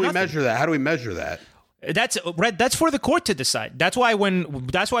 But how do we measure that? How do we measure that? That's for the court to decide. That's why when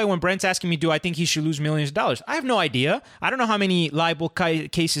Brent's asking me, do I think he should lose millions of dollars? I have no idea. I don't know how many libel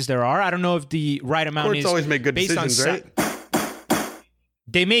cases there are. I don't know if the right amount Courts is always make good based decisions, right?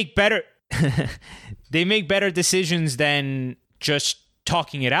 They make better decisions than just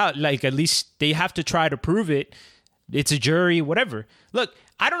talking it out. Like, at least they have to try to prove it. It's a jury, whatever. Look,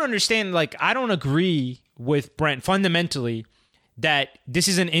 I don't understand. Like, I don't agree with Brent fundamentally that this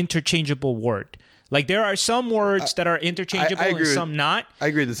is an interchangeable word. Like, there are some words that are interchangeable and some not. I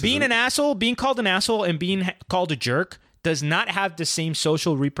agree. Being called an asshole and being called a jerk does not have the same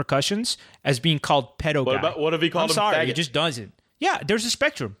social repercussions as being called pedo guy. What if he called him I'm sorry, faggot? it just doesn't. Yeah, there's a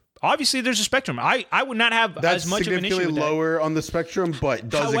spectrum. Obviously, there's a spectrum. I would not have as much of an issue with that. That's significantly lower on the spectrum, but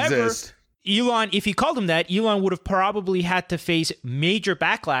does exist. Elon, if he called him that, Elon would have probably had to face major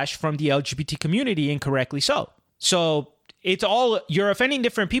backlash from the LGBT community, and correctly so. So it's all, you're offending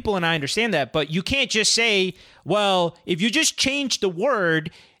different people, and I understand that, but you can't just say, well, if you just change the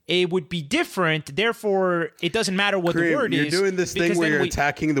word, it would be different, therefore it doesn't matter what the word is. You're doing this thing where you're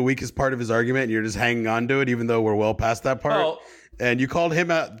attacking the weakest part of his argument, and you're just hanging on to it, even though we're well past that part. Oh. And you called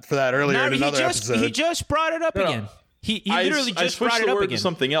him out for that earlier in another episode. He just brought it up again. He literally just brought it up again. To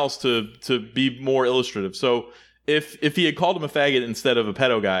something else to be more illustrative. So if he had called him a faggot instead of a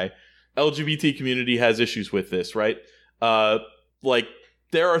pedo guy, LGBT community has issues with this, right? Like,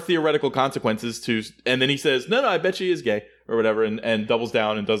 there are theoretical consequences to, and then he says, no, I bet she is gay or whatever, and doubles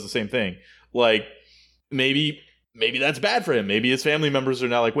down and does the same thing. Like, maybe that's bad for him. Maybe his family members are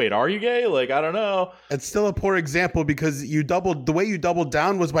now like, wait, are you gay? Like, I don't know. It's still a poor example because the way you doubled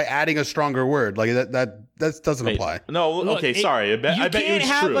down was by adding a stronger word. Like, that doesn't apply. No, Look, okay, sorry. I bet you can't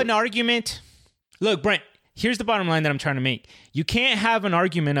have an argument. Look, Brent, here's the bottom line that I'm trying to make. You can't have an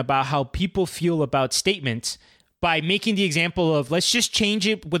argument about how people feel about statements by making the example of, let's just change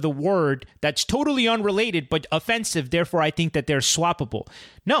it with a word that's totally unrelated but offensive, therefore I think that they're swappable.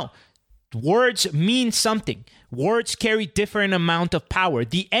 No, words mean something. Words carry different amount of power.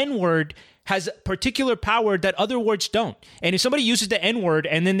 The N-word has particular power that other words don't. And if somebody uses the N-word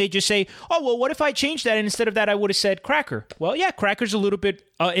and then they just say, oh, well, what if I changed that and instead of that I would have said cracker? Well, yeah, cracker's a little bit,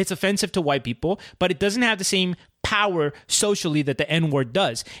 it's offensive to white people, but it doesn't have the same power socially that the N-word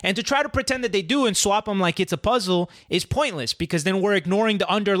does. And to try to pretend that they do and swap them like it's a puzzle is pointless, because then we're ignoring the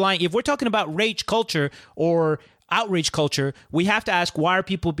underlying. If we're talking about rage culture or outrage culture, we have to ask, why are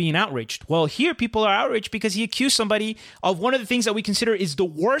people being outraged? Well, here people are outraged because he accused somebody of one of the things that we consider is the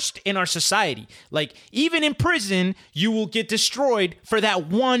worst in our society. Like, even in prison, you will get destroyed for that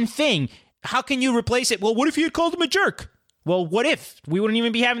one thing. How can you replace it? Well, what if you had called him a jerk? Well, what if? We wouldn't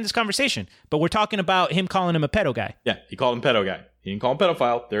even be having this conversation. But we're talking about him calling him a pedo guy. Yeah, he called him pedo guy. He didn't call him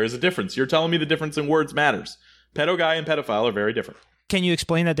pedophile. There is a difference. You're telling me the difference in words matters. Pedo guy and pedophile are very different. Can you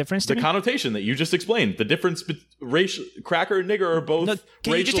explain that difference to The me? connotation that you just explained, the difference, racial cracker and nigger are both No, can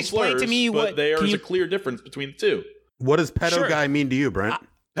you racial just explain slurs, to me but what- there can is you- a clear difference between the two. What does pedo Sure. guy mean to you, Brent?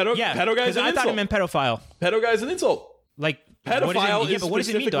 Pedo Yeah, guy's because an I thought it insult. meant pedophile. Pedo guy's an insult. Like Pedophile is what does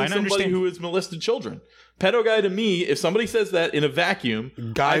it mean, though? I specifically don't somebody understand. who has molested children. Pedo guy to me, if somebody says that in a vacuum,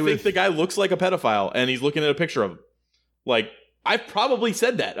 Guy I think with- the guy looks like a pedophile, and he's looking at a picture of him. Like, I've probably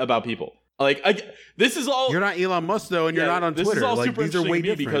said that about people. Like, this is all. You're not Elon Musk though, and you're Yeah, not on this Twitter. Is all Like super these are interesting way to me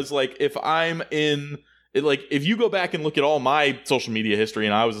different. because, like, if I'm in, like, if you go back and look at all my social media history,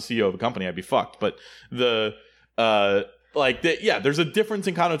 and I was the CEO of a company, I'd be fucked. But there's a difference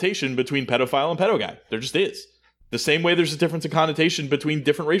in connotation between pedophile and pedo guy. There just is. The same way there's a difference in connotation between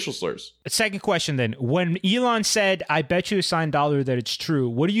different racial slurs. Second question then. When Elon said, I bet you a signed dollar that it's true,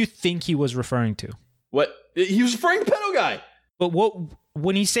 what do you think he was referring to? What he was referring to pedo guy. But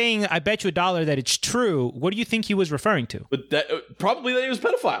when he's saying, I bet you a dollar that it's true, what do you think he was referring to? But that probably that he was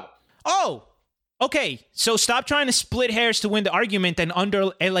pedophile. Oh, okay. So stop trying to split hairs to win the argument and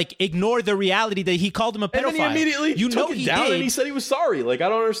ignore the reality that he called him a pedophile. And then he immediately took it down did. and he said he was sorry. Like, I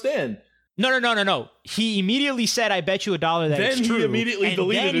don't understand. No. He immediately said, I bet you a dollar that Then it's true. he immediately and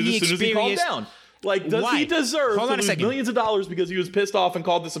deleted then it as soon as he calmed experienced- down. Like, does Why? he deserve Hold to on a lose second. millions of dollars because he was pissed off and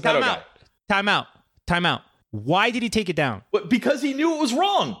called this a pedo guy? Time out. Why did he take it down? But because he knew it was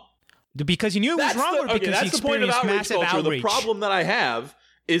wrong. Because he knew it was wrong, or because he that's the point of experienced outrage massive culture. outrage? The problem that I have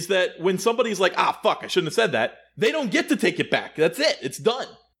is that when somebody's like, fuck, I shouldn't have said that, they don't get to take it back. That's it. It's done.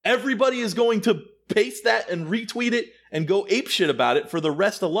 Everybody is going to paste that and retweet it and go apeshit about it for the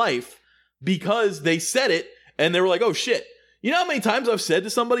rest of life because they said it and they were like, oh shit. You know how many times I've said to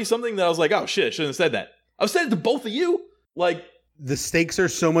somebody something that I was like, oh shit, I shouldn't have said that. I've said it to both of you. Like, the stakes are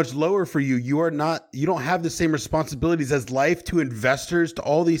so much lower for you. You don't have the same responsibilities as life to investors to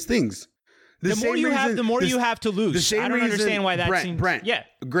all these things. The more you have to lose. I don't understand why that seems... Brent, yeah.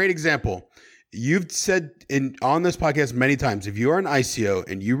 Great example. You've said on this podcast many times, if you are an ICO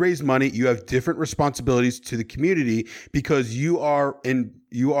and you raise money, you have different responsibilities to the community because you are in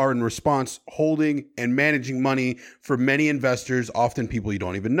response holding and managing money for many investors, often people you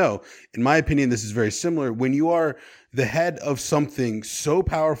don't even know. In my opinion, this is very similar. When you are the head of something so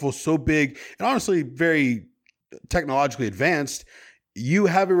powerful, so big, and honestly very technologically advanced, you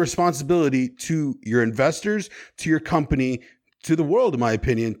have a responsibility to your investors, to your company, to the world, in my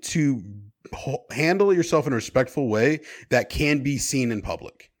opinion, to handle yourself in a respectful way that can be seen in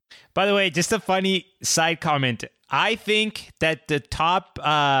public. By the way, just a funny side comment. I think that the top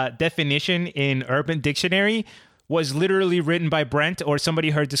definition in Urban Dictionary was literally written by Brent, or somebody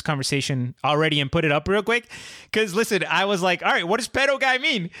heard this conversation already and put it up real quick. Because listen, I was like, all right, what does pedo guy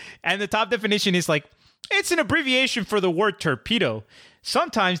mean? And the top definition is like, it's an abbreviation for the word torpedo.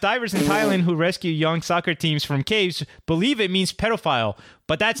 Sometimes divers in Thailand who rescue young soccer teams from caves believe it means pedophile,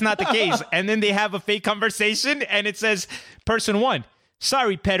 but that's not the case. And then they have a fake conversation and it says, person 1,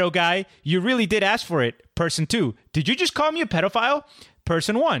 sorry, pedo guy, you really did ask for it. Person 2, did you just call me a pedophile?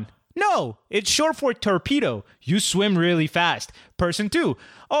 Person 1, no, it's short for torpedo. You swim really fast. Person 2,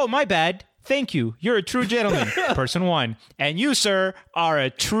 oh, my bad. Thank you. You're a true gentleman. Person 1, and you, sir, are a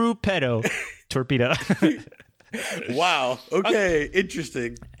true pedo. Torpedo. Wow. Okay.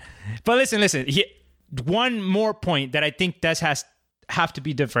 Interesting. But listen. One more point that I think have to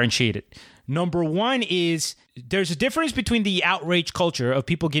be differentiated. Number one is there's a difference between the outrage culture of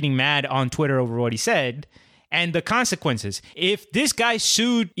people getting mad on Twitter over what he said and the consequences. If this guy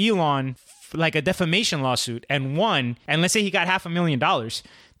sued Elon like a defamation lawsuit and won, and let's say he got $500,000,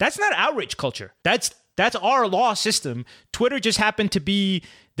 that's not outrage culture. That's our law system. Twitter just happened to be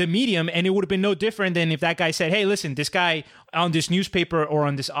the medium, and it would have been no different than if that guy said, hey, listen, this guy on this newspaper or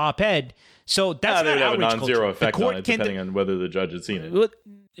on this op-ed. So that's not outrage culture. They would have a non-zero effect on it, depending on whether the judge had seen it.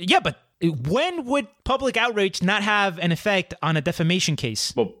 Yeah, but when would public outrage not have an effect on a defamation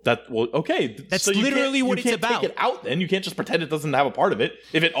case? Okay. That's so literally what it's about. You can't take it out, then. You can't just pretend it doesn't have a part of it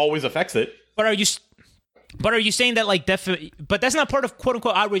if it always affects it. But are you saying that but that's not part of quote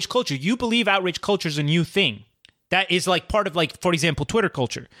unquote outrage culture? You believe outrage culture is a new thing. That is like part of, like, for example, Twitter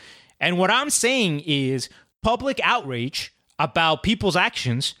culture. And what I'm saying is public outrage about people's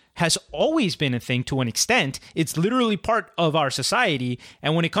actions has always been a thing to an extent. It's literally part of our society.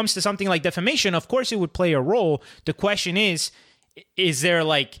 And when it comes to something like defamation, of course it would play a role. The question is there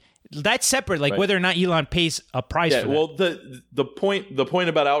like... That's separate, like right. Whether or not Elon pays a price for that. Well, the point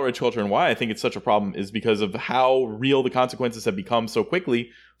about outrage culture and why I think it's such a problem is because of how real the consequences have become so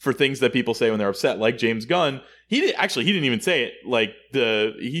quickly for things that people say when they're upset. Like James Gunn, he didn't even say it like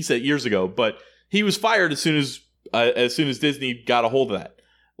he said years ago, but he was fired as soon as Disney got a hold of that.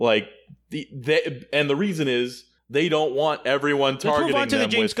 Like and the reason is they don't want everyone targeting move on to them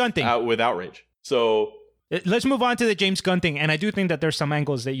the James Gunn thing. with outrage. So let's move on to the James Gunn thing. And I do think that there's some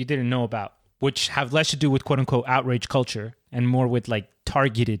angles that you didn't know about, which have less to do with quote unquote outrage culture and more with like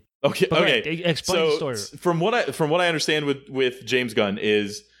targeted. Okay. But explain the story. From what I understand with James Gunn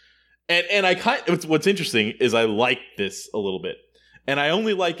is, and what's interesting is I like this a little bit, and I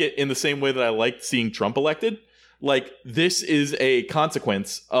only like it in the same way that I liked seeing Trump elected. Like, this is a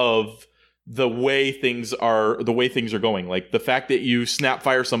consequence of the way things are going. Like, the fact that you snap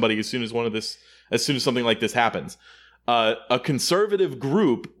fire somebody as soon as something like this happens. A conservative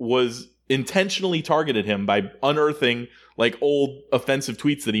group was intentionally targeted him by unearthing like old offensive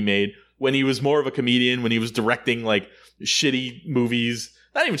tweets that he made when he was more of a comedian, when he was directing like shitty movies.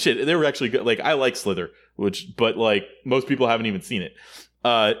 Not even shit. They were actually good. Like, I like Slither, but like most people haven't even seen it.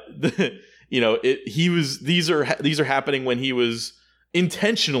 These are happening when he was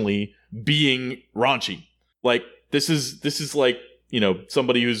intentionally being raunchy. Like, this is like,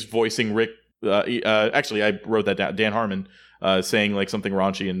 somebody who's voicing Rick. Actually, I wrote that down. Dan Harmon saying like something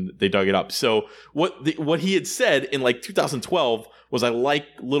raunchy, and they dug it up. So what he had said in like 2012 was, I like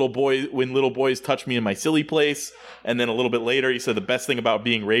when little boys touch me in my silly place. And then a little bit later, he said the best thing about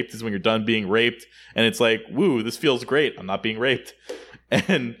being raped is when you're done being raped. And it's like, woo, this feels great. I'm not being raped.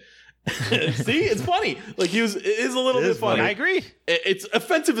 And see, it's funny. Like, it is a little bit funny. I agree. It's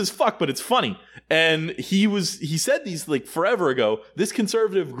offensive as fuck, but it's funny. And he said these like forever ago. This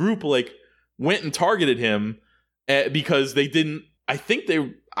conservative group like went and targeted him because they didn't. I think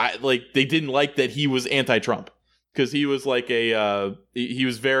they didn't like that he was anti-Trump, because he was like he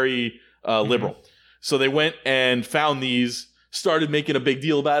was very liberal. So they went and found these, started making a big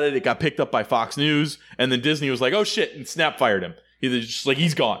deal about it. It got picked up by Fox News, and then Disney was like, "Oh shit!" and snap fired him. He's just like,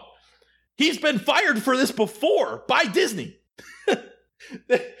 he's gone. He's been fired for this before by Disney.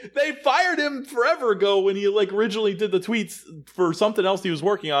 They fired him forever ago when he like originally did the tweets for something else he was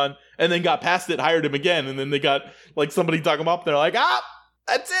working on, and then got past it, hired him again, and then they got like somebody talking him up. They're like,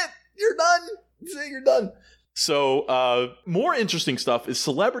 that's it. You're done. That's it. You're done. So more interesting stuff is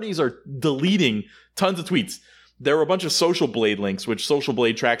celebrities are deleting tons of tweets. There were a bunch of Social Blade links, which Social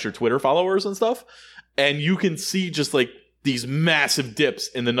Blade tracks your Twitter followers and stuff. And you can see just like these massive dips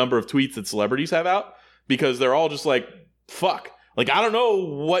in the number of tweets that celebrities have out, because they're all just like, fuck. Like, I don't know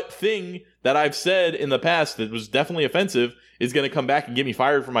what thing that I've said in the past that was definitely offensive is going to come back and get me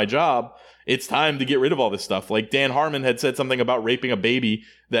fired from my job. It's time to get rid of all this stuff. Like, Dan Harmon had said something about raping a baby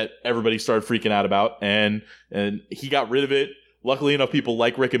that everybody started freaking out about, and he got rid of it. Luckily enough, people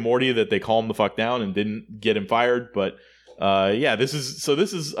like Rick and Morty that they calmed the fuck down and didn't get him fired. But this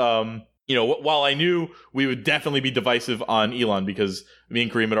is while I knew we would definitely be divisive on Elon, because me and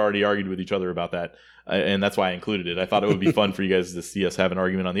Kareem had already argued with each other about that, and that's why I included it. I thought it would be fun for you guys to see us have an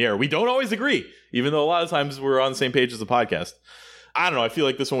argument on the air. We don't always agree, even though a lot of times we're on the same page as the podcast. I don't know. I feel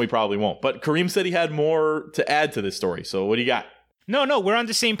like this one we probably won't. But Kareem said he had more to add to this story. So what do you got? No, we're on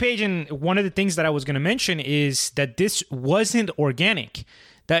the same page. And one of the things that I was going to mention is that this wasn't organic.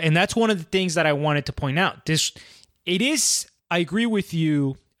 And that's one of the things that I wanted to point out. I agree with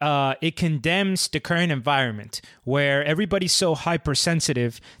you. It condemns the current environment where everybody's so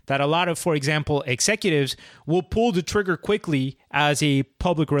hypersensitive that a lot of, for example, executives will pull the trigger quickly as a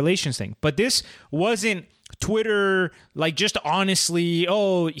public relations thing. But this wasn't Twitter, like, just honestly,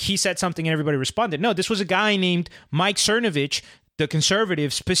 he said something and everybody responded. No, this was a guy named Mike Cernovich, the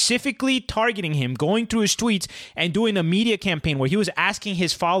conservative, specifically targeting him, going through his tweets and doing a media campaign where he was asking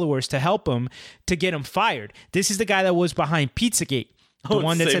his followers to help him to get him fired. This is the guy that was behind Pizzagate. The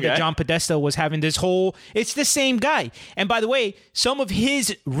one that said that John Podesta was having this whole... It's the same guy. And by the way, some of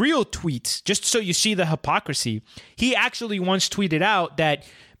his real tweets, just so you see the hypocrisy, he actually once tweeted out that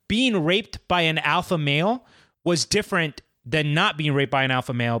being raped by an alpha male was different than not being raped by an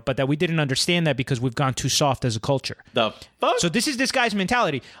alpha male, but that we didn't understand that because we've gone too soft as a culture. The fuck? So this is this guy's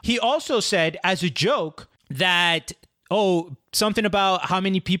mentality. He also said, as a joke, that, something about how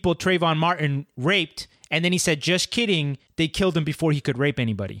many people Trayvon Martin raped, and then he said, just kidding, they killed him before he could rape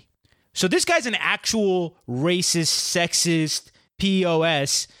anybody. So this guy's an actual racist, sexist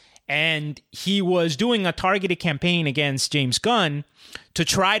POS, and he was doing a targeted campaign against James Gunn to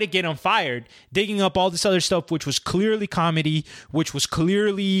try to get him fired, digging up all this other stuff, which was clearly comedy, which was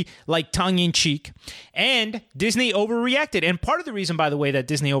clearly like tongue-in-cheek. And Disney overreacted. And part of the reason, by the way, that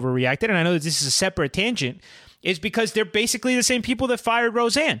Disney overreacted, and I know that this is a separate tangent, is because they're basically the same people that fired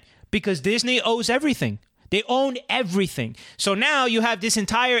Roseanne. Because Disney owes everything. They own everything. So now you have this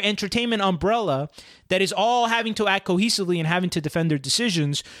entire entertainment umbrella that is all having to act cohesively and having to defend their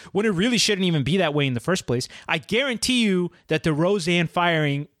decisions when it really shouldn't even be that way in the first place. I guarantee you that the Roseanne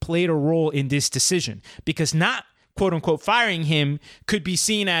firing played a role in this decision, because not quote unquote firing him could be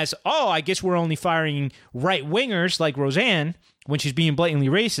seen as, oh, I guess we're only firing right wingers like Roseanne when she's being blatantly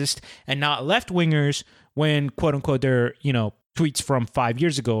racist, and not left wingers when quote unquote they're, tweets from 5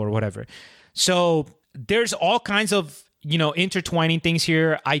 years ago or whatever. So there's all kinds of, intertwining things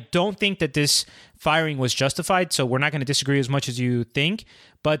here. I don't think that this firing was justified, so we're not going to disagree as much as you think.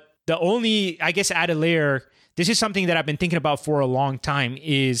 But the only, I guess, added layer, this is something that I've been thinking about for a long time,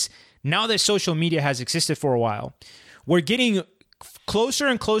 is now that social media has existed for a while, we're getting closer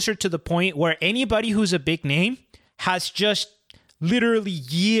and closer to the point where anybody who's a big name has just literally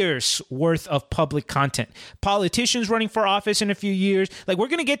years worth of public content. Politicians running for office in a few years. Like, we're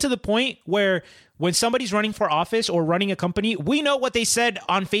going to get to the point where when somebody's running for office or running a company, we know what they said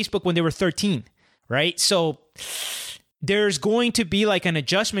on Facebook when they were 13, right? So there's going to be like an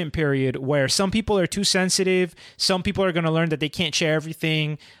adjustment period where some people are too sensitive. Some people are going to learn that they can't share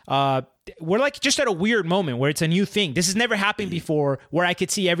everything. We're like just at a weird moment where it's a new thing. This has never happened before, where I could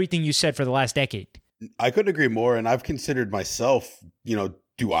see everything you said for the last decade. I couldn't agree more. And I've considered myself,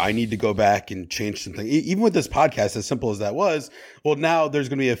 do I need to go back and change something? Even with this podcast, as simple as that was, well, now there's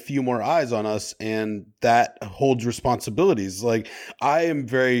going to be a few more eyes on us, and that holds responsibilities. Like, I am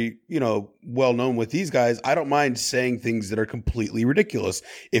very, well known with these guys. I don't mind saying things that are completely ridiculous.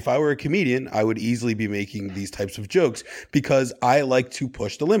 If I were a comedian, I would easily be making these types of jokes because I like to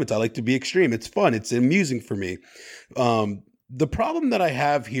push the limits. I like to be extreme. It's fun. It's amusing for me. The problem that I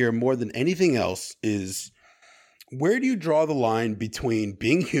have here more than anything else is, where do you draw the line between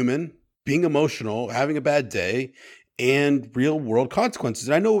being human, being emotional, having a bad day, and real world consequences?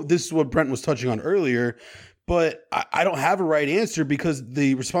 And I know this is what Brent was touching on earlier, but I don't have a right answer because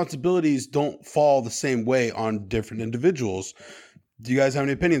the responsibilities don't fall the same way on different individuals. Do you guys have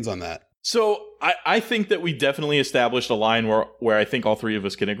any opinions on that? So I think that we definitely established a line where I think all three of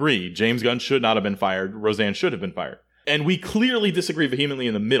us can agree. James Gunn should not have been fired. Roseanne should have been fired. And we clearly disagree vehemently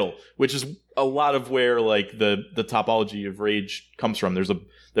in the middle, which is a lot of where like the topology of rage comes from.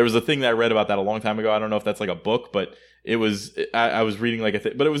 There was a thing that I read about that a long time ago. I don't know if that's like a book, but it was, I was reading like a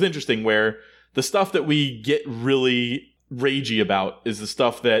thing, but it was interesting where the stuff that we get really ragey about is the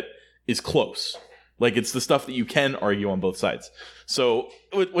stuff that is close. Like, it's the stuff that you can argue on both sides. So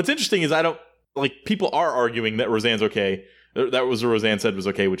what's interesting is people are arguing that Roseanne's okay. That was what Roseanne said was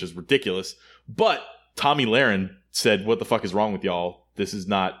okay, which is ridiculous. But Tomi Lahren said, what the fuck is wrong with y'all? This is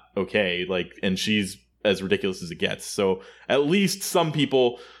not okay. Like, and she's as ridiculous as it gets. So at least some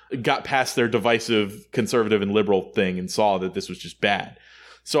people got past their divisive conservative and liberal thing and saw that this was just bad.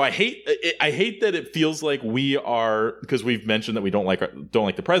 So I hate that it feels like we are, because we've mentioned that we don't like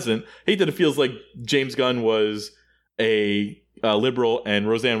the president. I hate that it feels like James Gunn was a liberal and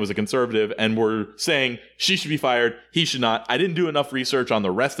Roseanne was a conservative, and we're saying she should be fired, he should not. I didn't do enough research on the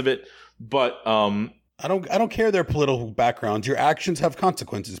rest of it, but I don't care their political backgrounds. Your actions have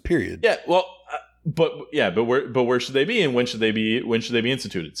consequences, period. Yeah, well, but where should they be, and when should they be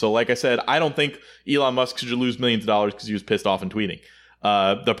instituted? So like I said, I don't think Elon Musk should lose millions of dollars because he was pissed off and tweeting.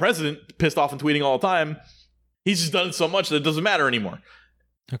 The president pissed off and tweeting all the time. He's just done it so much that it doesn't matter anymore.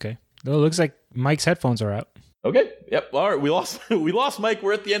 Okay. Well, it looks like Mike's headphones are out. Okay. Yep. All right. We lost Mike.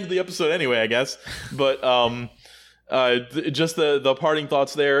 We're at the end of the episode anyway, I guess. But just the parting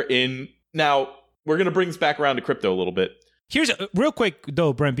thoughts there. Now we're gonna bring this back around to crypto a little bit. Here's real quick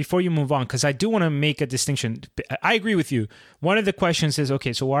though, Brent, before you move on, because I do want to make a distinction. I agree with you. One of the questions is,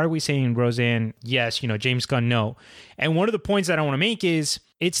 okay, so why are we saying Roseanne yes, James Gunn no? And one of the points that I want to make is,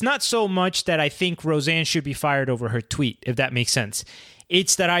 it's not so much that I think Roseanne should be fired over her tweet, if that makes sense.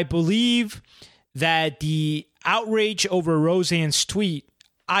 It's that I believe that the outrage over Roseanne's tweet,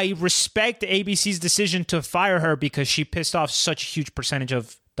 I respect ABC's decision to fire her because she pissed off such a huge percentage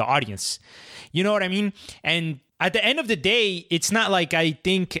of the audience. You know what I mean? And at the end of the day, it's not like I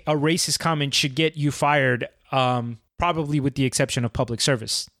think a racist comment should get you fired, probably with the exception of public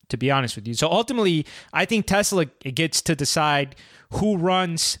service, to be honest with you. So ultimately, I think Tesla gets to decide who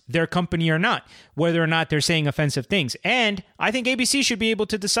runs their company or not, whether or not they're saying offensive things. And I think ABC should be able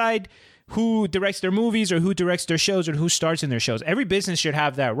to decide who directs their movies or who directs their shows or who stars in their shows. Every business should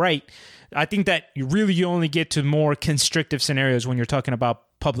have that right. I think that you only get to more constrictive scenarios when you're talking about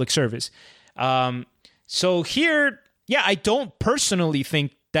public service. So here, yeah, I don't personally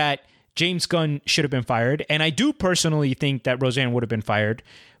think that James Gunn should have been fired. And I do personally think that Roseanne would have been fired.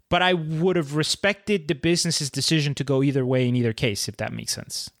 But I would have respected the business's decision to go either way in either case, if that makes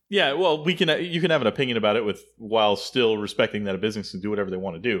sense. Yeah, well, you can have an opinion about it while still respecting that a business can do whatever they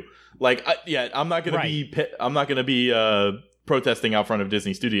want to do. Like, I'm not going to be protesting out front of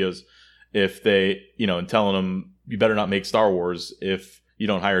Disney Studios if they, and telling them you better not make Star Wars if you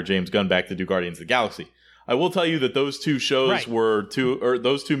don't hire James Gunn back to do Guardians of the Galaxy. I will tell you that those two shows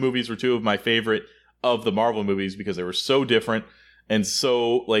those two movies were two of my favorite of the Marvel movies because they were so different and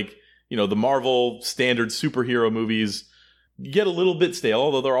so like, you know, the Marvel standard superhero movies get a little bit stale,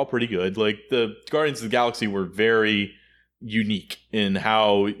 although they're all pretty good. Like the Guardians of the Galaxy were very unique in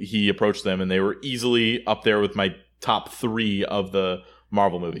how he approached them, and they were easily up there with my top 3 of the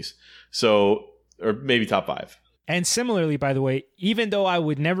Marvel movies. So, or maybe top 5. And similarly, by the way, even though I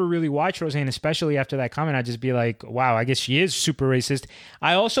would never really watch Roseanne, especially after that comment, I'd just be like, wow, I guess she is super racist.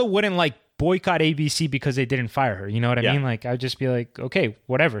 I also wouldn't like boycott ABC because they didn't fire her. You know what I mean? Like, I'd just be like, okay,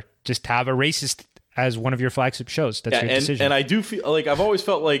 whatever. Just have a racist as one of your flagship shows. That's your decision. And I do feel like I've always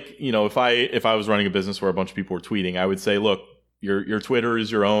felt like, you know, if I was running a business where a bunch of people were tweeting, I would say, look, your Twitter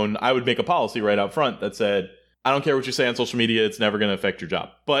is your own. I would make a policy right out front that said, I don't care what you say on social media. It's never going to affect your job.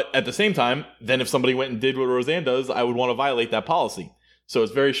 But at the same time, then if somebody went and did what Roseanne does, I would want to violate that policy. So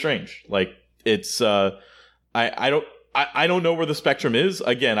it's very strange. Like it's, I don't know where the spectrum is.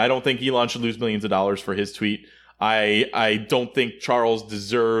 Again, I don't think Elon should lose millions of dollars for his tweet. I don't think Charles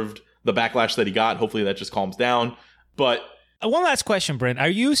deserved the backlash that he got. Hopefully that just calms down. But one last question, Brent. Are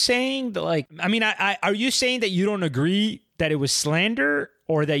you saying that, like, I mean, are you saying that you don't agree that it was slander,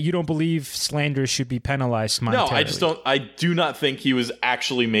 or that you don't believe slander should be penalized monetarily? No, I just don't. I do not think he was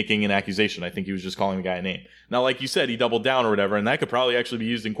actually making an accusation. I think he was just calling the guy a name. Now, like you said, he doubled down or whatever, and that could probably actually be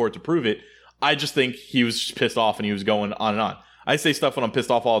used in court to prove it. I just think he was just pissed off and he was going on and on. I say stuff when I'm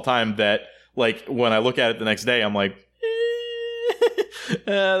pissed off all the time that, like, when I look at it the next day, I'm like,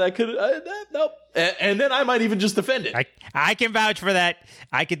 that could, nope. And then I might even just defend it. I can vouch for that.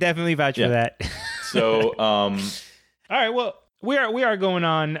 I could definitely vouch for that. So, all right. Well, we are going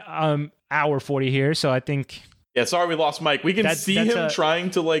on hour 40 here, so I think. Yeah. Sorry, we lost Mike. We can see him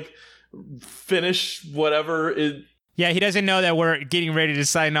trying to like finish whatever. Yeah, he doesn't know that we're getting ready to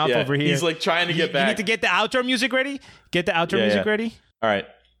sign off over here. He's like trying to get back. You need to get the outro music ready. Get the outro music ready. All right.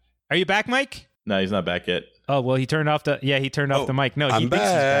 Are you back, Mike? No, he's not back yet. Oh well, he turned off the. Yeah, he turned off the mic. No, I'm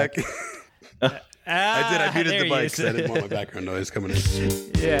back. Thinks he's back. I muted the mic because I didn't want my background noise coming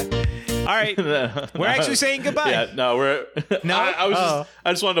in. Yeah. All right. We're actually saying goodbye. Yeah. No, we're. No.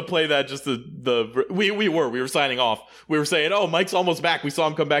 I just wanted to play that. Just we were signing off. We were saying, oh, Mike's almost back. We saw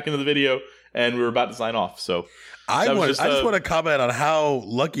him come back into the video, and we were about to sign off. So. I just want to comment on how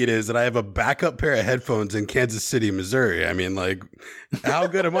lucky it is that I have a backup pair of headphones in Kansas City, Missouri. I mean, like, how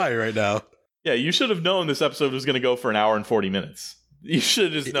good am I right now? Yeah, you should have known this episode was going to go for an hour and 40 minutes. You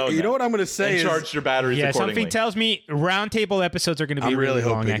should have just known. You know what I'm going to say? And charged your batteries accordingly. Something tells me roundtable episodes are going to be really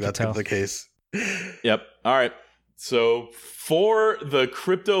long. I'm really hoping that's the case. Yep. All right. So for the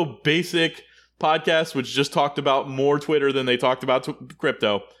Crypto Basic podcast, which just talked about more Twitter than they talked about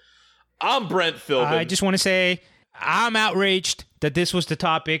crypto, I'm Brent Philbin. I just want to say I'm outraged that this was the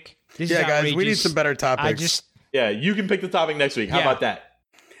topic. This is guys, we need some better topics. You can pick the topic next week. How about that?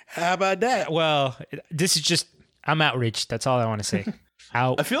 How about that? Well, this is just, I'm outraged. That's all I want to say.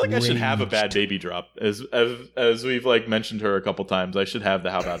 I feel like I should have a Bad Baby drop. As we've like mentioned her a couple times, I should have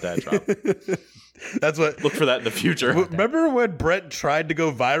the How About That drop. That's what. Look for that in the future. Remember when Brent tried to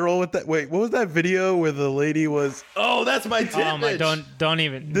go viral with that? Wait, what was that video where the lady was? Oh, that's my tip. Oh my! Don't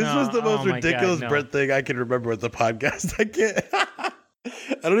even. This was the most ridiculous Brent thing I can remember with the podcast. I can't.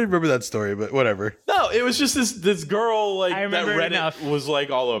 I don't even remember that story, but whatever. No, it was just this girl like that Reddit was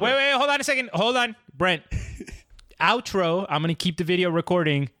like all over. Wait, hold on a second. Hold on, Brent. Outro. I'm gonna keep the video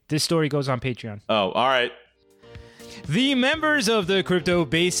recording. This story goes on Patreon. Oh, all right. The members of the Crypto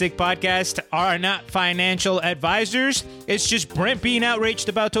Basic podcast are not financial advisors. It's just Brent being outraged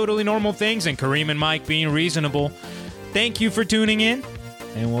about totally normal things and Kareem and Mike being reasonable. Thank you for tuning in,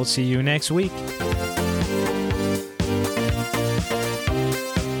 and we'll see you next week.